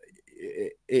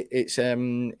 it's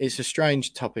a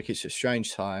strange topic. It's a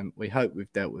strange time. We hope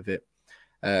we've dealt with it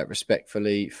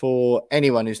respectfully. For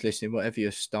anyone who's listening, whatever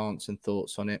your stance and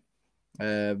thoughts on it,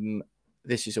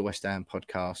 this is a West Ham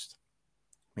podcast.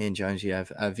 Me and Jonesy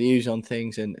have views on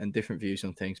things and different views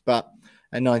on things. But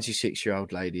a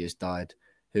 96-year-old lady has died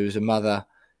who was a mother,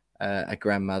 a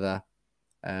grandmother,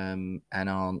 an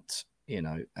aunt,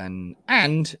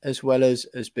 and as well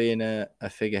as being a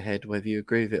figurehead, whether you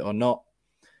agree with it or not,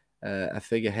 a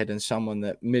figurehead and someone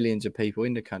that millions of people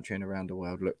in the country and around the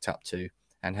world looked up to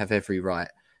and have every right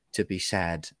to be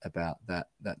sad about that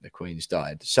the Queen's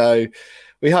died. So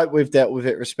we hope we've dealt with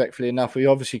it respectfully enough. We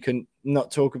obviously couldn't not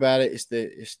talk about it.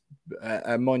 It's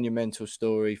a monumental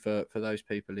story for those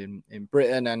people in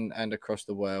Britain and across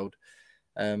the world.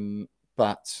 So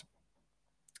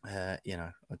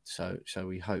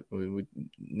we hope we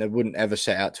wouldn't ever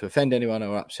set out to offend anyone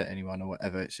or upset anyone or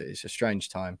whatever. It's a strange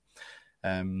time.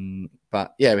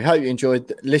 But yeah, we hope you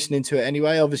enjoyed listening to it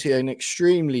anyway. Obviously an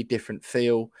extremely different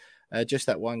feel. Just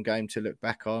that one game to look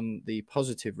back on, the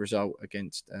positive result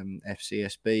against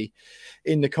FCSB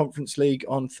in the Conference League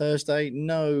on Thursday.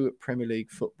 No Premier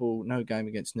League football, no game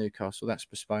against Newcastle. That's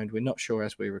postponed. We're not sure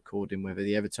as we're recording whether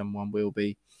the Everton one will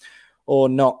be or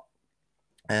not.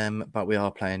 But we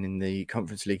are playing in the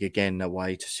Conference League again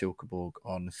away to Silkeborg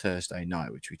on Thursday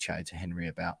night, which we chatted to Henry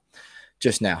about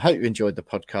just now. Hope you enjoyed the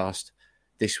podcast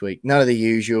this week. None of the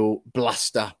usual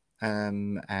bluster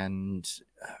and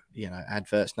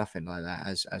adverts, nothing like that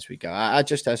as we go.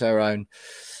 Just as our own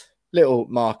little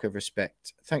mark of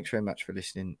respect. Thanks very much for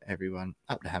listening, everyone.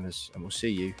 Up the Hammers, and we'll see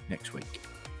you next week.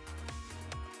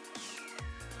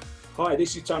 Hi,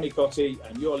 this is Tony Cottee,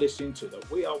 and you're listening to the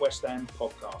We Are West Ham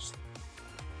podcast.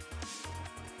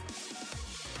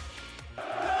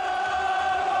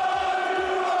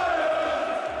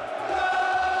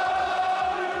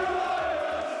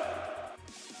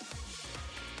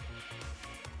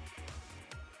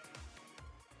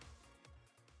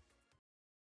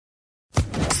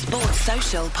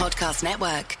 Social Podcast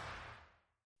Network.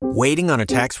 Waiting on a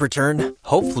tax return?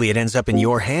 Hopefully it ends up in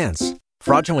your hands.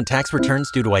 Fraudulent tax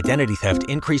returns due to identity theft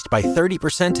increased by 30%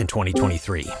 in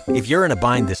 2023. If you're in a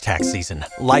bind this tax season,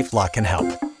 LifeLock can help.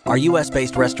 Our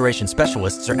U.S.-based restoration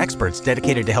specialists are experts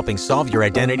dedicated to helping solve your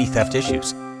identity theft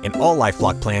issues. And all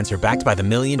LifeLock plans are backed by the $1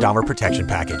 Million Protection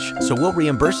Package. So we'll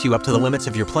reimburse you up to the limits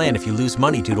of your plan if you lose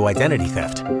money due to identity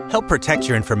theft. Help protect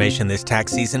your information this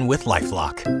tax season with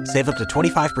LifeLock. Save up to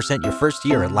 25% your first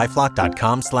year at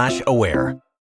LifeLock.com/aware.